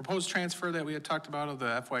 Proposed transfer that we had talked about of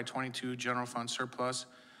the FY22 general fund surplus.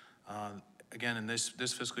 Again, in this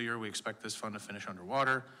fiscal year, we expect this fund to finish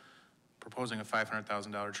underwater. Proposing a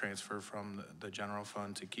 $500,000 transfer from the general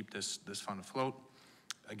fund to keep this fund afloat.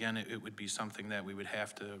 Again, it would be something that we would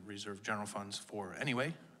have to reserve general funds for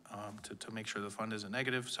anyway, to make sure the fund isn't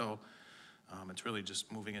negative. So it's really just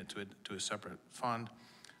moving it to a separate fund.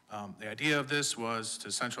 The idea of this was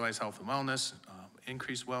to centralize health and wellness,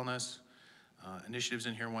 increase wellness, initiatives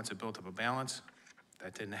in here once it built up a balance.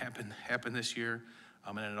 That didn't happen this year.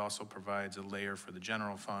 And it also provides a layer for the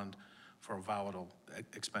general fund for a volatile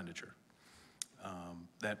expenditure.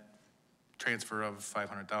 That transfer of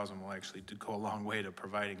 500,000 will actually go a long way to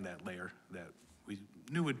providing that layer that we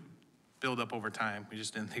knew would build up over time. We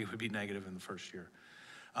just didn't think it would be negative in the first year.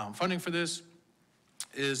 Funding for this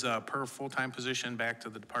is per full-time position back to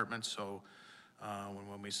the department. So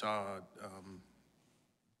when we saw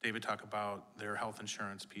David talk about their health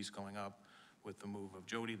insurance piece going up with the move of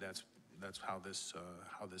Jody, that's how this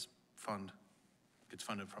fund gets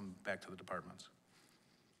funded from back to the departments.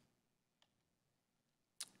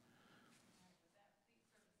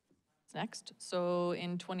 Next. So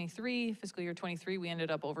in fiscal year 23, we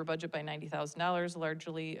ended up over budget by $90,000,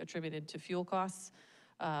 largely attributed to fuel costs.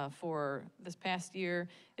 For this past year,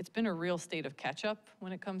 it's been a real state of catch-up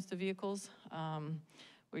when it comes to vehicles.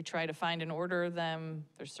 We try to find and order them.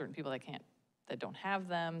 There's certain people that don't have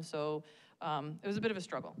them, so it was a bit of a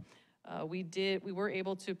struggle. We were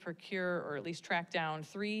able to procure, or at least track down,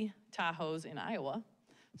 3 Tahoes in Iowa.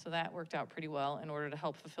 So that worked out pretty well in order to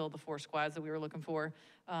help fulfill the 4 squads that we were looking for.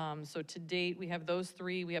 So to date, we have those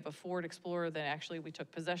 3. We have a Ford Explorer that actually we took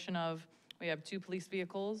possession of. We have 2 police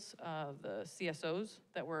vehicles, the CSOs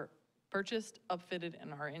that were purchased, upfitted,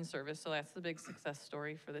 and are in service. So that's the big success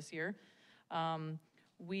story for this year.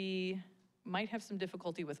 We might have some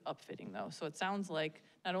difficulty with upfitting though. So it sounds like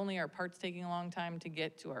not only are parts taking a long time to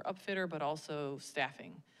get to our upfitter, but also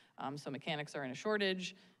staffing. So mechanics are in a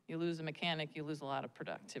shortage. You lose a mechanic, you lose a lot of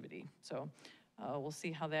productivity. So we'll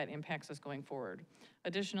see how that impacts us going forward.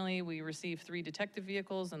 Additionally, we received 3 detective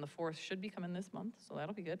vehicles and the 4th should be coming this month, so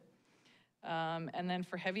that'll be good. And then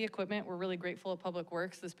for heavy equipment, we're really grateful at Public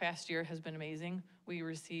Works. This past year has been amazing. We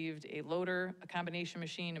received a loader, a combination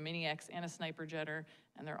machine, a Mini X, and a sniper jetter,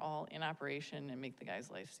 and they're all in operation and make the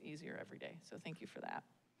guys' lives easier every day. So thank you for that.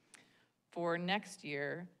 For next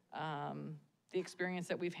year, the experience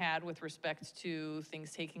that we've had with respect to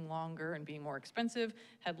things taking longer and being more expensive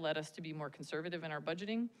had led us to be more conservative in our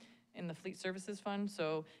budgeting in the Fleet Services Fund.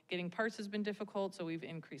 So getting parts has been difficult, so we've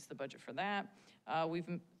increased the budget for that.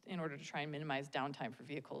 In order to try and minimize downtime for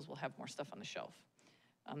vehicles, we'll have more stuff on the shelf.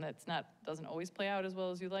 Doesn't always play out as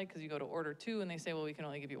well as you like, because you go to order 2 and they say, well, we can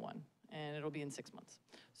only give you 1, and it'll be in 6 months.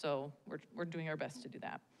 So we're doing our best to do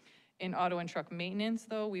that. In auto and truck maintenance,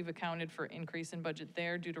 though, we've accounted for increase in budget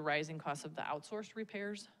there due to rising costs of the outsourced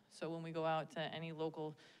repairs. So when we go out to any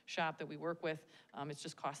local shop that we work with, it's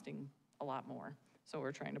just costing a lot more. So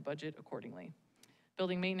we're trying to budget accordingly.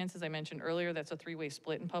 Building maintenance, as I mentioned earlier, that's a three-way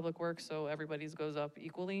split in public works, so everybody's goes up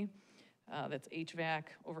equally. That's HVAC,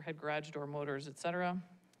 overhead garage door motors, et cetera.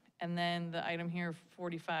 And then the item here,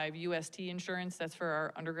 45, UST insurance, that's for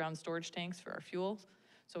our underground storage tanks for our fuels.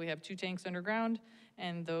 So we have 2 tanks underground,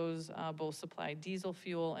 and those both supply diesel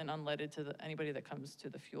fuel and unleaded to anybody that comes to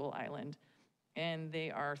the fuel island. And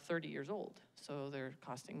they are 30 years old, so they're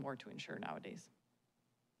costing more to insure nowadays.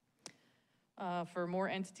 For more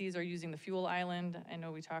entities are using the fuel island. I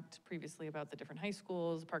know we talked previously about the different high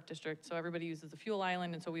schools, park district, so everybody uses the fuel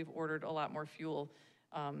island, and so we've ordered a lot more fuel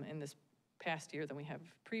in this past year than we have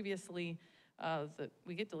previously.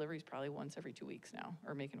 We get deliveries probably once every 2 weeks now,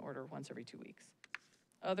 or make an order once every 2 weeks.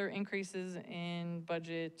 Other increases in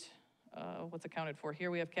budget, what's accounted for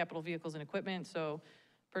here, we have capital vehicles and equipment, so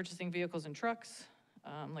purchasing vehicles and trucks.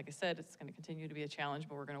 Like I said, it's gonna continue to be a challenge,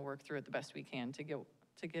 but we're gonna work through it the best we can to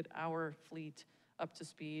get our fleet up to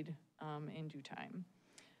speed in due time.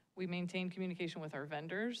 We maintain communication with our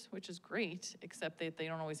vendors, which is great, except that they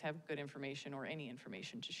don't always have good information or any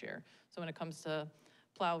information to share. So when it comes to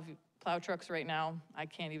plow trucks right now, I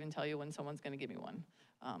can't even tell you when someone's gonna give me one,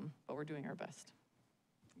 but we're doing our best.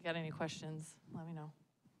 If you got any questions, let me know.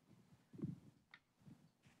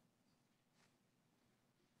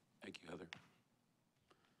 Thank you, Heather.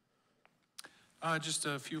 Just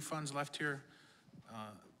a few funds left here.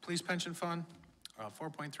 Police pension fund,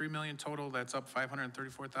 4.3 million total, that's up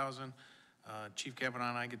 534,000. Chief Kavanaugh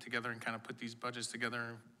and I get together and kind of put these budgets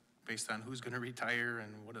together based on who's gonna retire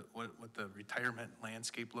and what the retirement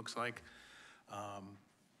landscape looks like.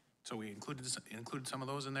 So we included some of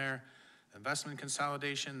those in there. Investment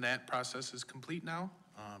consolidation, that process is complete now.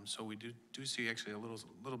 So we do see actually a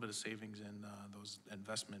little bit of savings in those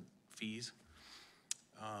investment fees.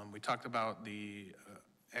 We talked about the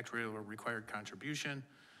actuarial required contribution.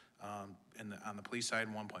 On the police side,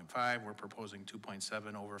 1.5, we're proposing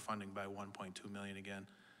 2.7, overfunding by 1.2 million again.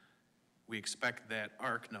 We expect that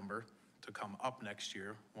ARC number to come up next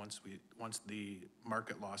year once the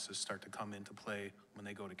market losses start to come into play when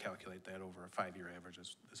they go to calculate that over a 5-year average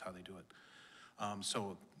is how they do it.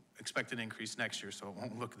 So expect an increase next year, so it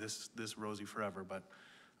won't look this rosy forever, but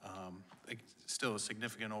still a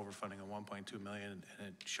significant overfunding of 1.2 million, and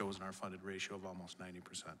it shows in our funded ratio of almost 90%.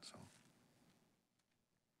 So.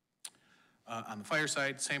 On the fire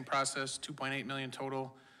side, same process, 2.8 million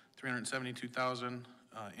total, 372,000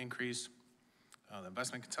 increase. The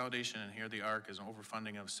investment consolidation, and here the ARC is an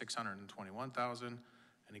overfunding of 621,000.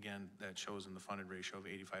 And again, that shows in the funded ratio of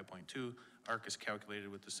 85.2. ARC is calculated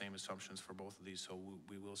with the same assumptions for both of these, so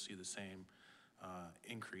we will see the same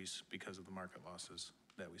increase because of the market losses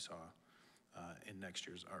that we saw in next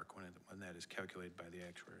year's ARC when that is calculated by the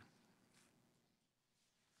actuary.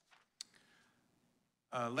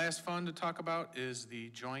 Last fund to talk about is the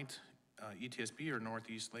joint ETSB, or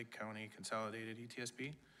Northeast Lake County Consolidated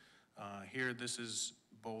ETSB. Here, this is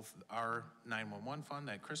both our 911 fund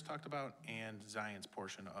that Chris talked about and Zion's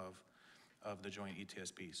portion of the joint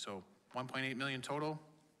ETSB. So 1.8 million total,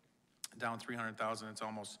 down 300,000. It's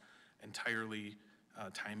almost entirely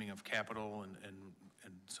timing of capital and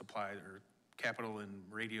supply, or capital and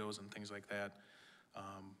radios and things like that.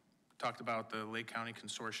 Talked about the Lake County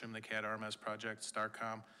Consortium, the CAD RMS project,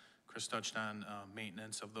 StarCom. Chris touched on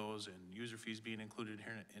maintenance of those and user fees being included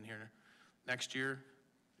in here next year,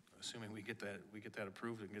 assuming we get that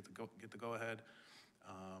approved and get the go ahead.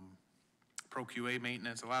 Pro QA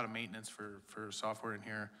maintenance, a lot of maintenance for software in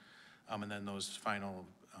here, and then those final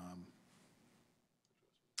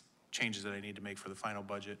changes that I need to make for the final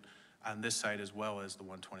budget on this side, as well as the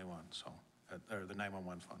 121, so or the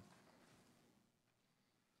 911 fund.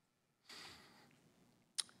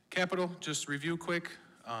 Capital, just review quick.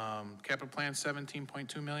 Capital plan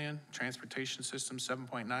 17.2 million, transportation system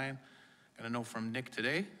 7.9. Got a note from Nick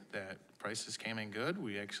today that prices came in good.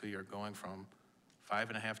 We actually are going from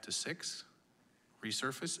 5.5 to 6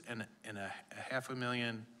 resurface and a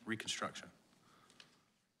 $500,000 reconstruction.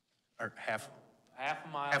 Or half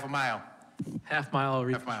a mile. Half-mile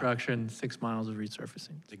reconstruction, 6 miles of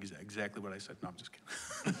resurfacing. Exactly what I said. No, I'm just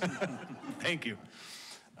kidding. Thank you.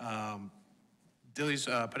 Dilly's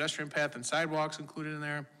pedestrian path and sidewalks included in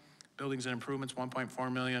there. Buildings and improvements,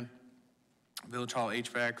 1.4 million. Village Hall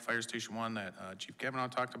HVAC, Fire Station 1 that Chief Kavanaugh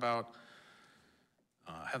talked about.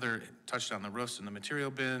 Heather touched on the roofs and the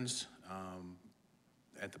material bins.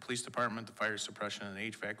 At the police department, the fire suppression and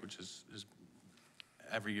HVAC, which is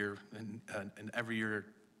every year and every year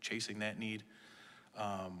chasing that need.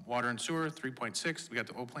 Water and sewer, 3.6. We got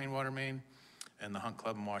the Old Plain water main. and the Hunt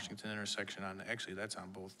Club and Washington intersection on, actually, that's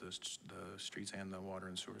on both the streets and the water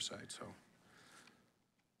and sewer side, so.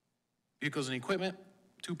 Vehicles and equipment,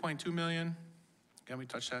 2.2 million. Again, we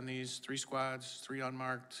touched on these, 3 squads, 3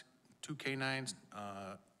 unmarked, 2 K-9s,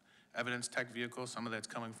 evidence tech vehicles, some of that's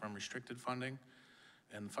coming from restricted funding,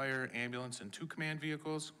 and fire, ambulance, and 2 command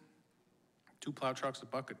vehicles, 2 plow trucks, a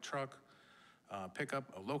bucket truck, pickup,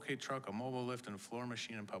 a locate truck, a mobile lift, and a floor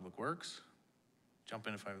machine in Public Works. Jump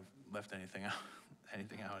in if I left anything out. I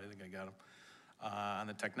think I got them. On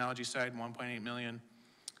the technology side, 1.8 million.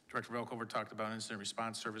 Director Velkover talked about incident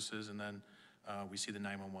response services, and then we see the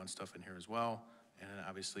 911 stuff in here as well. And then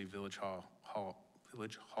obviously Village Hall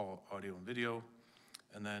audio and video.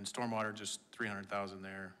 And then stormwater, just 300,000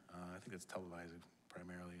 there. I think that's televised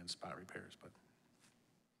primarily and spot repairs, but.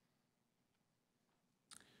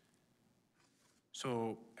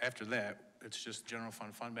 So after that, it's just general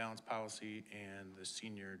fund balance policy and the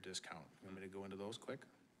senior discount. You want me to go into those quick?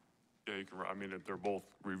 Yeah, you can, I mean, they're both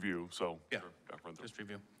review, so. Yeah, sure, run through. just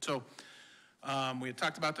review. So we had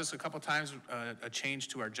talked about this a couple times, a change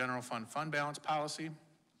to our general fund balance policy.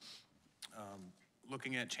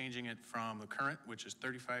 Looking at changing it from the current, which is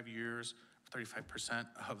 35 years, 35%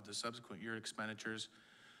 of the subsequent year expenditures,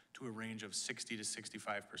 to a range of 60 to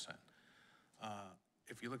 65%.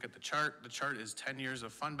 If you look at the chart is 10 years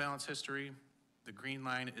of fund balance history. The green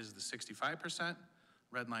line is the 65%,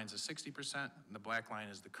 red line is the 60%, and the black line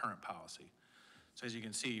is the current policy. So as you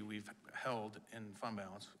can see, we've held in fund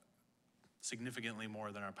balance significantly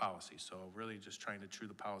more than our policy. So really just trying to true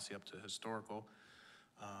the policy up to historical.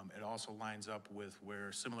 It also lines up with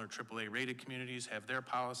where similar AAA rated communities have their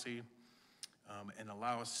policy, and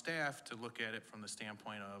allows staff to look at it from the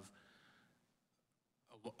standpoint of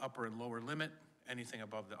upper and lower limit. Anything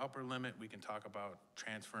above the upper limit, we can talk about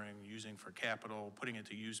transferring, using for capital, putting it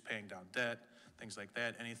to use, paying down debt, things like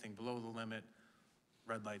that. Anything below the limit,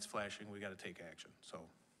 red lights flashing, we got to take action. So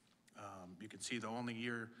you can see the only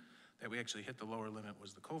year that we actually hit the lower limit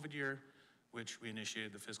was the COVID year, which we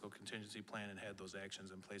initiated the fiscal contingency plan and had those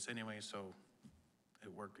actions in place anyway, so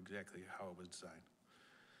it worked exactly how it was designed.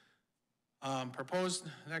 Proposed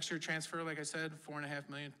next year transfer, like I said, 4.5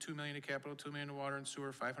 million, 2 million to capital, 2 million to water and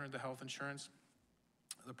sewer, 500 to health insurance.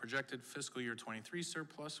 The projected fiscal year 23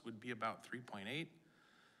 surplus would be about 3.8.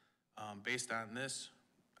 Based on this,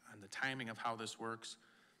 on the timing of how this works,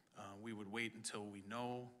 we would wait until we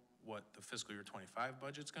know what the fiscal year 25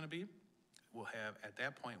 budget's gonna be. We'll have, at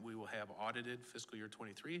that point, we will have audited fiscal year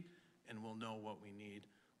 23, and we'll know what we need,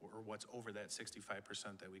 or what's over that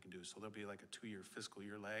 65% that we can do. So there'll be like a 2-year fiscal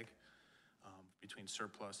year lag between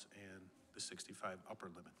surplus and the 65 upper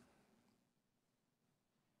limit.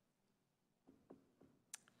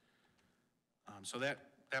 So that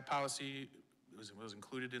policy was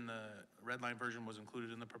included in the red line version, was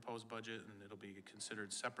included in the proposed budget, and it'll be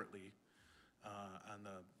considered separately on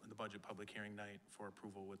the budget public hearing night for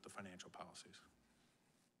approval with the financial policies.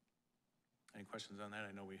 Any questions on that?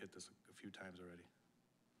 I know we hit this a few times already.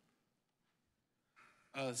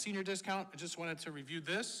 Senior discount, I just wanted to review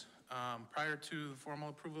this prior to the formal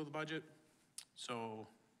approval of the budget. So,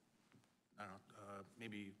 I don't know,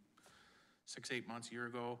 maybe 6-8 months, a year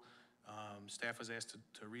ago, staff was asked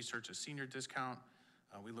to research a senior discount.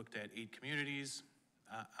 We looked at 8 communities.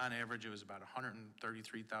 On average, it was about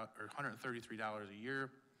 $133 a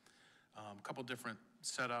year. A couple different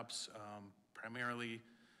setups. Primarily,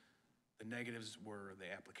 the negatives were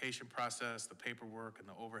the application process, the paperwork, and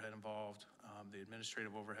the overhead involved, the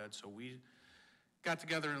administrative overhead. So we got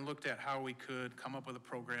together and looked at how we could come up with a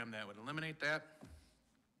program that would eliminate that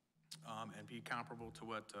and be comparable to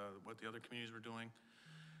what the other communities were doing.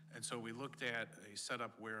 And so we looked at a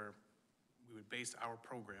setup where we would base our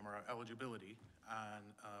program or our eligibility on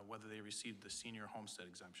whether they received the senior homestead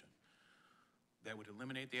exemption. That would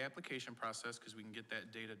eliminate the application process because we can get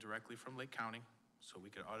that data directly from Lake County, so we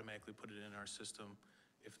could automatically put it in our system.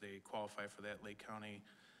 If they qualify for that Lake County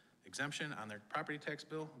exemption on their property tax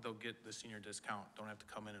bill, they'll get the senior discount, don't have to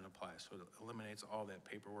come in and apply. So it eliminates all that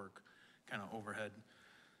paperwork, kind of overhead.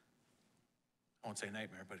 I won't say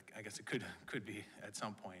nightmare, but I guess it could be at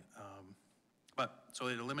some point. So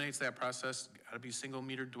it eliminates that process. Got to be single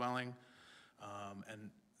meter dwelling, and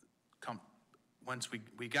once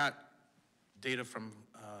we got data from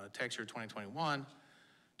tax year 2021,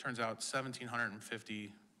 turns out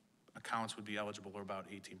 1,750 accounts would be eligible, or about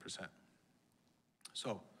 18%.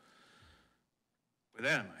 So with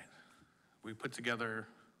that in mind, we put together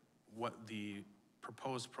what the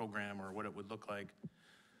proposed program or what it would look like.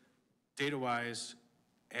 Data-wise,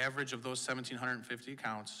 average of those 1,750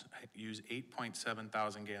 accounts use 8.7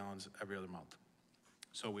 thousand gallons every other month.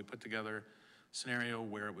 So we put together scenario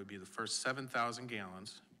where it would be the first 7,000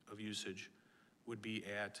 gallons of usage would be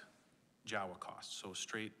at Jawa cost, so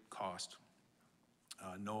straight cost.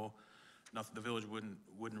 Nothing, the village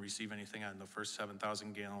wouldn't receive anything on the first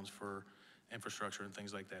 7,000 gallons for infrastructure and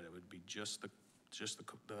things like that. It would be just the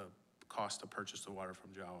cost to purchase the water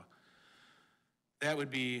from Jawa. That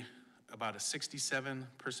would be about a 67%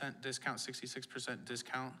 discount, 66%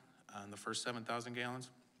 discount on the first 7,000 gallons.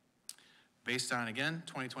 Based on, again,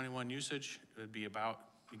 2021 usage, it would be about,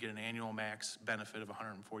 you get an annual max benefit of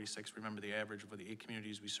 146. Remember, the average for the 8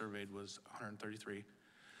 communities we surveyed was 133.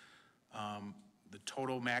 The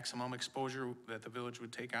total maximum exposure that the village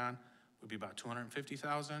would take on would be about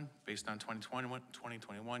 250,000. Based on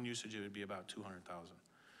 2021 usage, it would be about 200,000.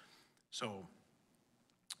 So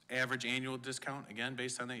average annual discount, again,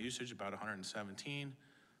 based on that usage, about 117.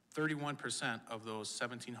 31% of those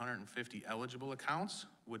 1,750 eligible accounts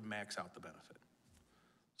would max out the benefit.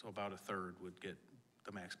 So about a third would get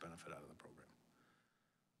the max benefit out of the program.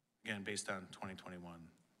 Again, based on 2021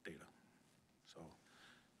 data. So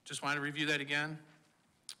just wanted to review that again,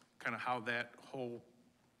 kind of how that whole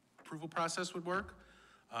approval process would work.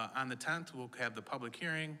 On the 10th, we'll have the public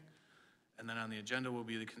hearing, and then on the agenda will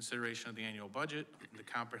be the consideration of the annual budget, the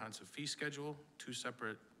comprehensive fee schedule, two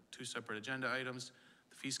separate agenda items.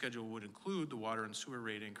 The fee schedule would include the water and sewer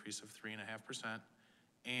rate increase of 3.5%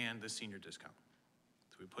 and the senior discount.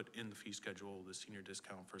 So we put in the fee schedule the senior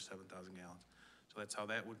discount for 7,000 gallons. So that's how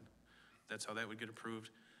that would get approved.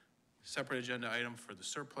 Separate agenda item for the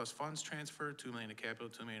surplus funds transfer, $2 million to capital,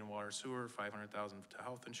 $2 million in water sewer, $500,000 to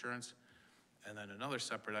health insurance. And then another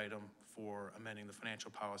separate item for amending the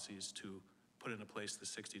financial policies to put into place the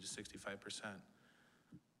 60 to 65%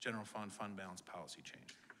 general fund balance policy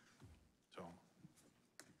change. So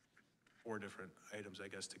 4 different items, I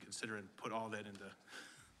guess, to consider and put all that into,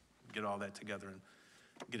 get all that together and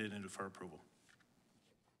get it into for approval.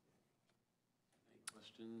 Any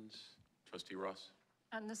questions? Trustee Ross?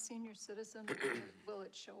 On the senior citizen, will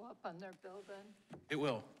it show up on their bill then? It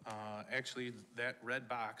will. Actually, that red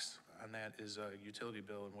box on that is a utility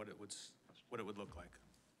bill and what it would look like.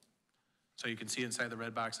 So you can see inside the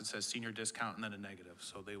red box, it says senior discount and then a negative,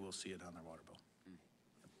 so they will see it on their water bill.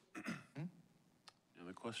 Any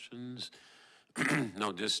other questions?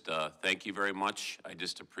 No, just thank you very much. I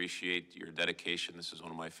just appreciate your dedication. This is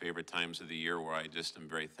one of my favorite times of the year where I just am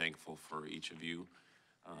very thankful for each of you.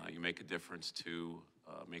 You make a difference too,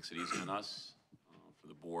 makes it easy on us, for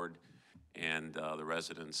the board, and the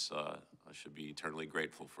residents should be eternally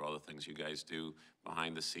grateful for all the things you guys do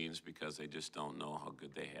behind the scenes because they just don't know how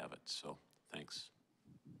good they have it. So thanks.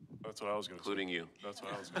 That's what I was going to say. Including you. That's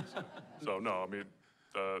what I was going to say. So no, I mean,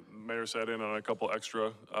 the mayor sat in on a couple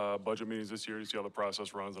extra budget meetings this year to see how the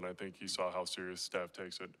process runs, and I think he saw how serious staff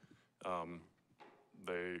takes it.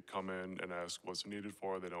 They come in and ask what's needed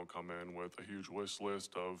for. They don't come in with a huge wish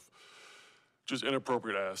list of just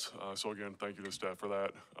inappropriate asks. So again, thank you to staff for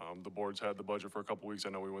that. The board's had the budget for a couple weeks. I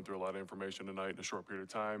know we went through a lot of information tonight in a short period of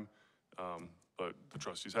time, but the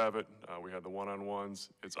trustees have it. We had the one-on-ones.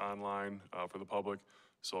 It's online for the public.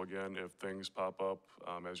 So again, if things pop up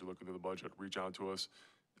as you're looking through the budget, reach out to us.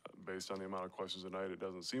 Based on the amount of questions tonight, it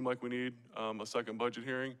doesn't seem like we need a second budget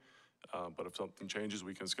hearing. But if something changes,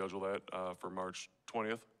 we can schedule that for March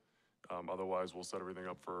 20th. Otherwise, we'll set everything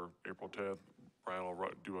up for April 10th. Brian will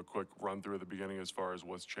do a quick run through at the beginning as far as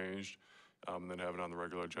what's changed, and then have it on the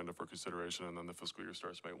regular agenda for consideration, and then the fiscal year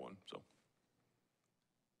starts May 1. So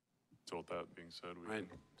with that being said, we Right.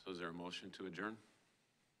 So is there a motion to adjourn?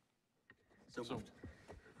 So moved.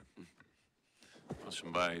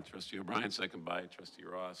 Motion by Trustee O'Brien, second by Trustee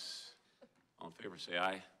Ross. All in favor, say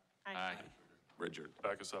aye. Aye. Richard.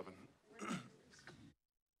 back at 7.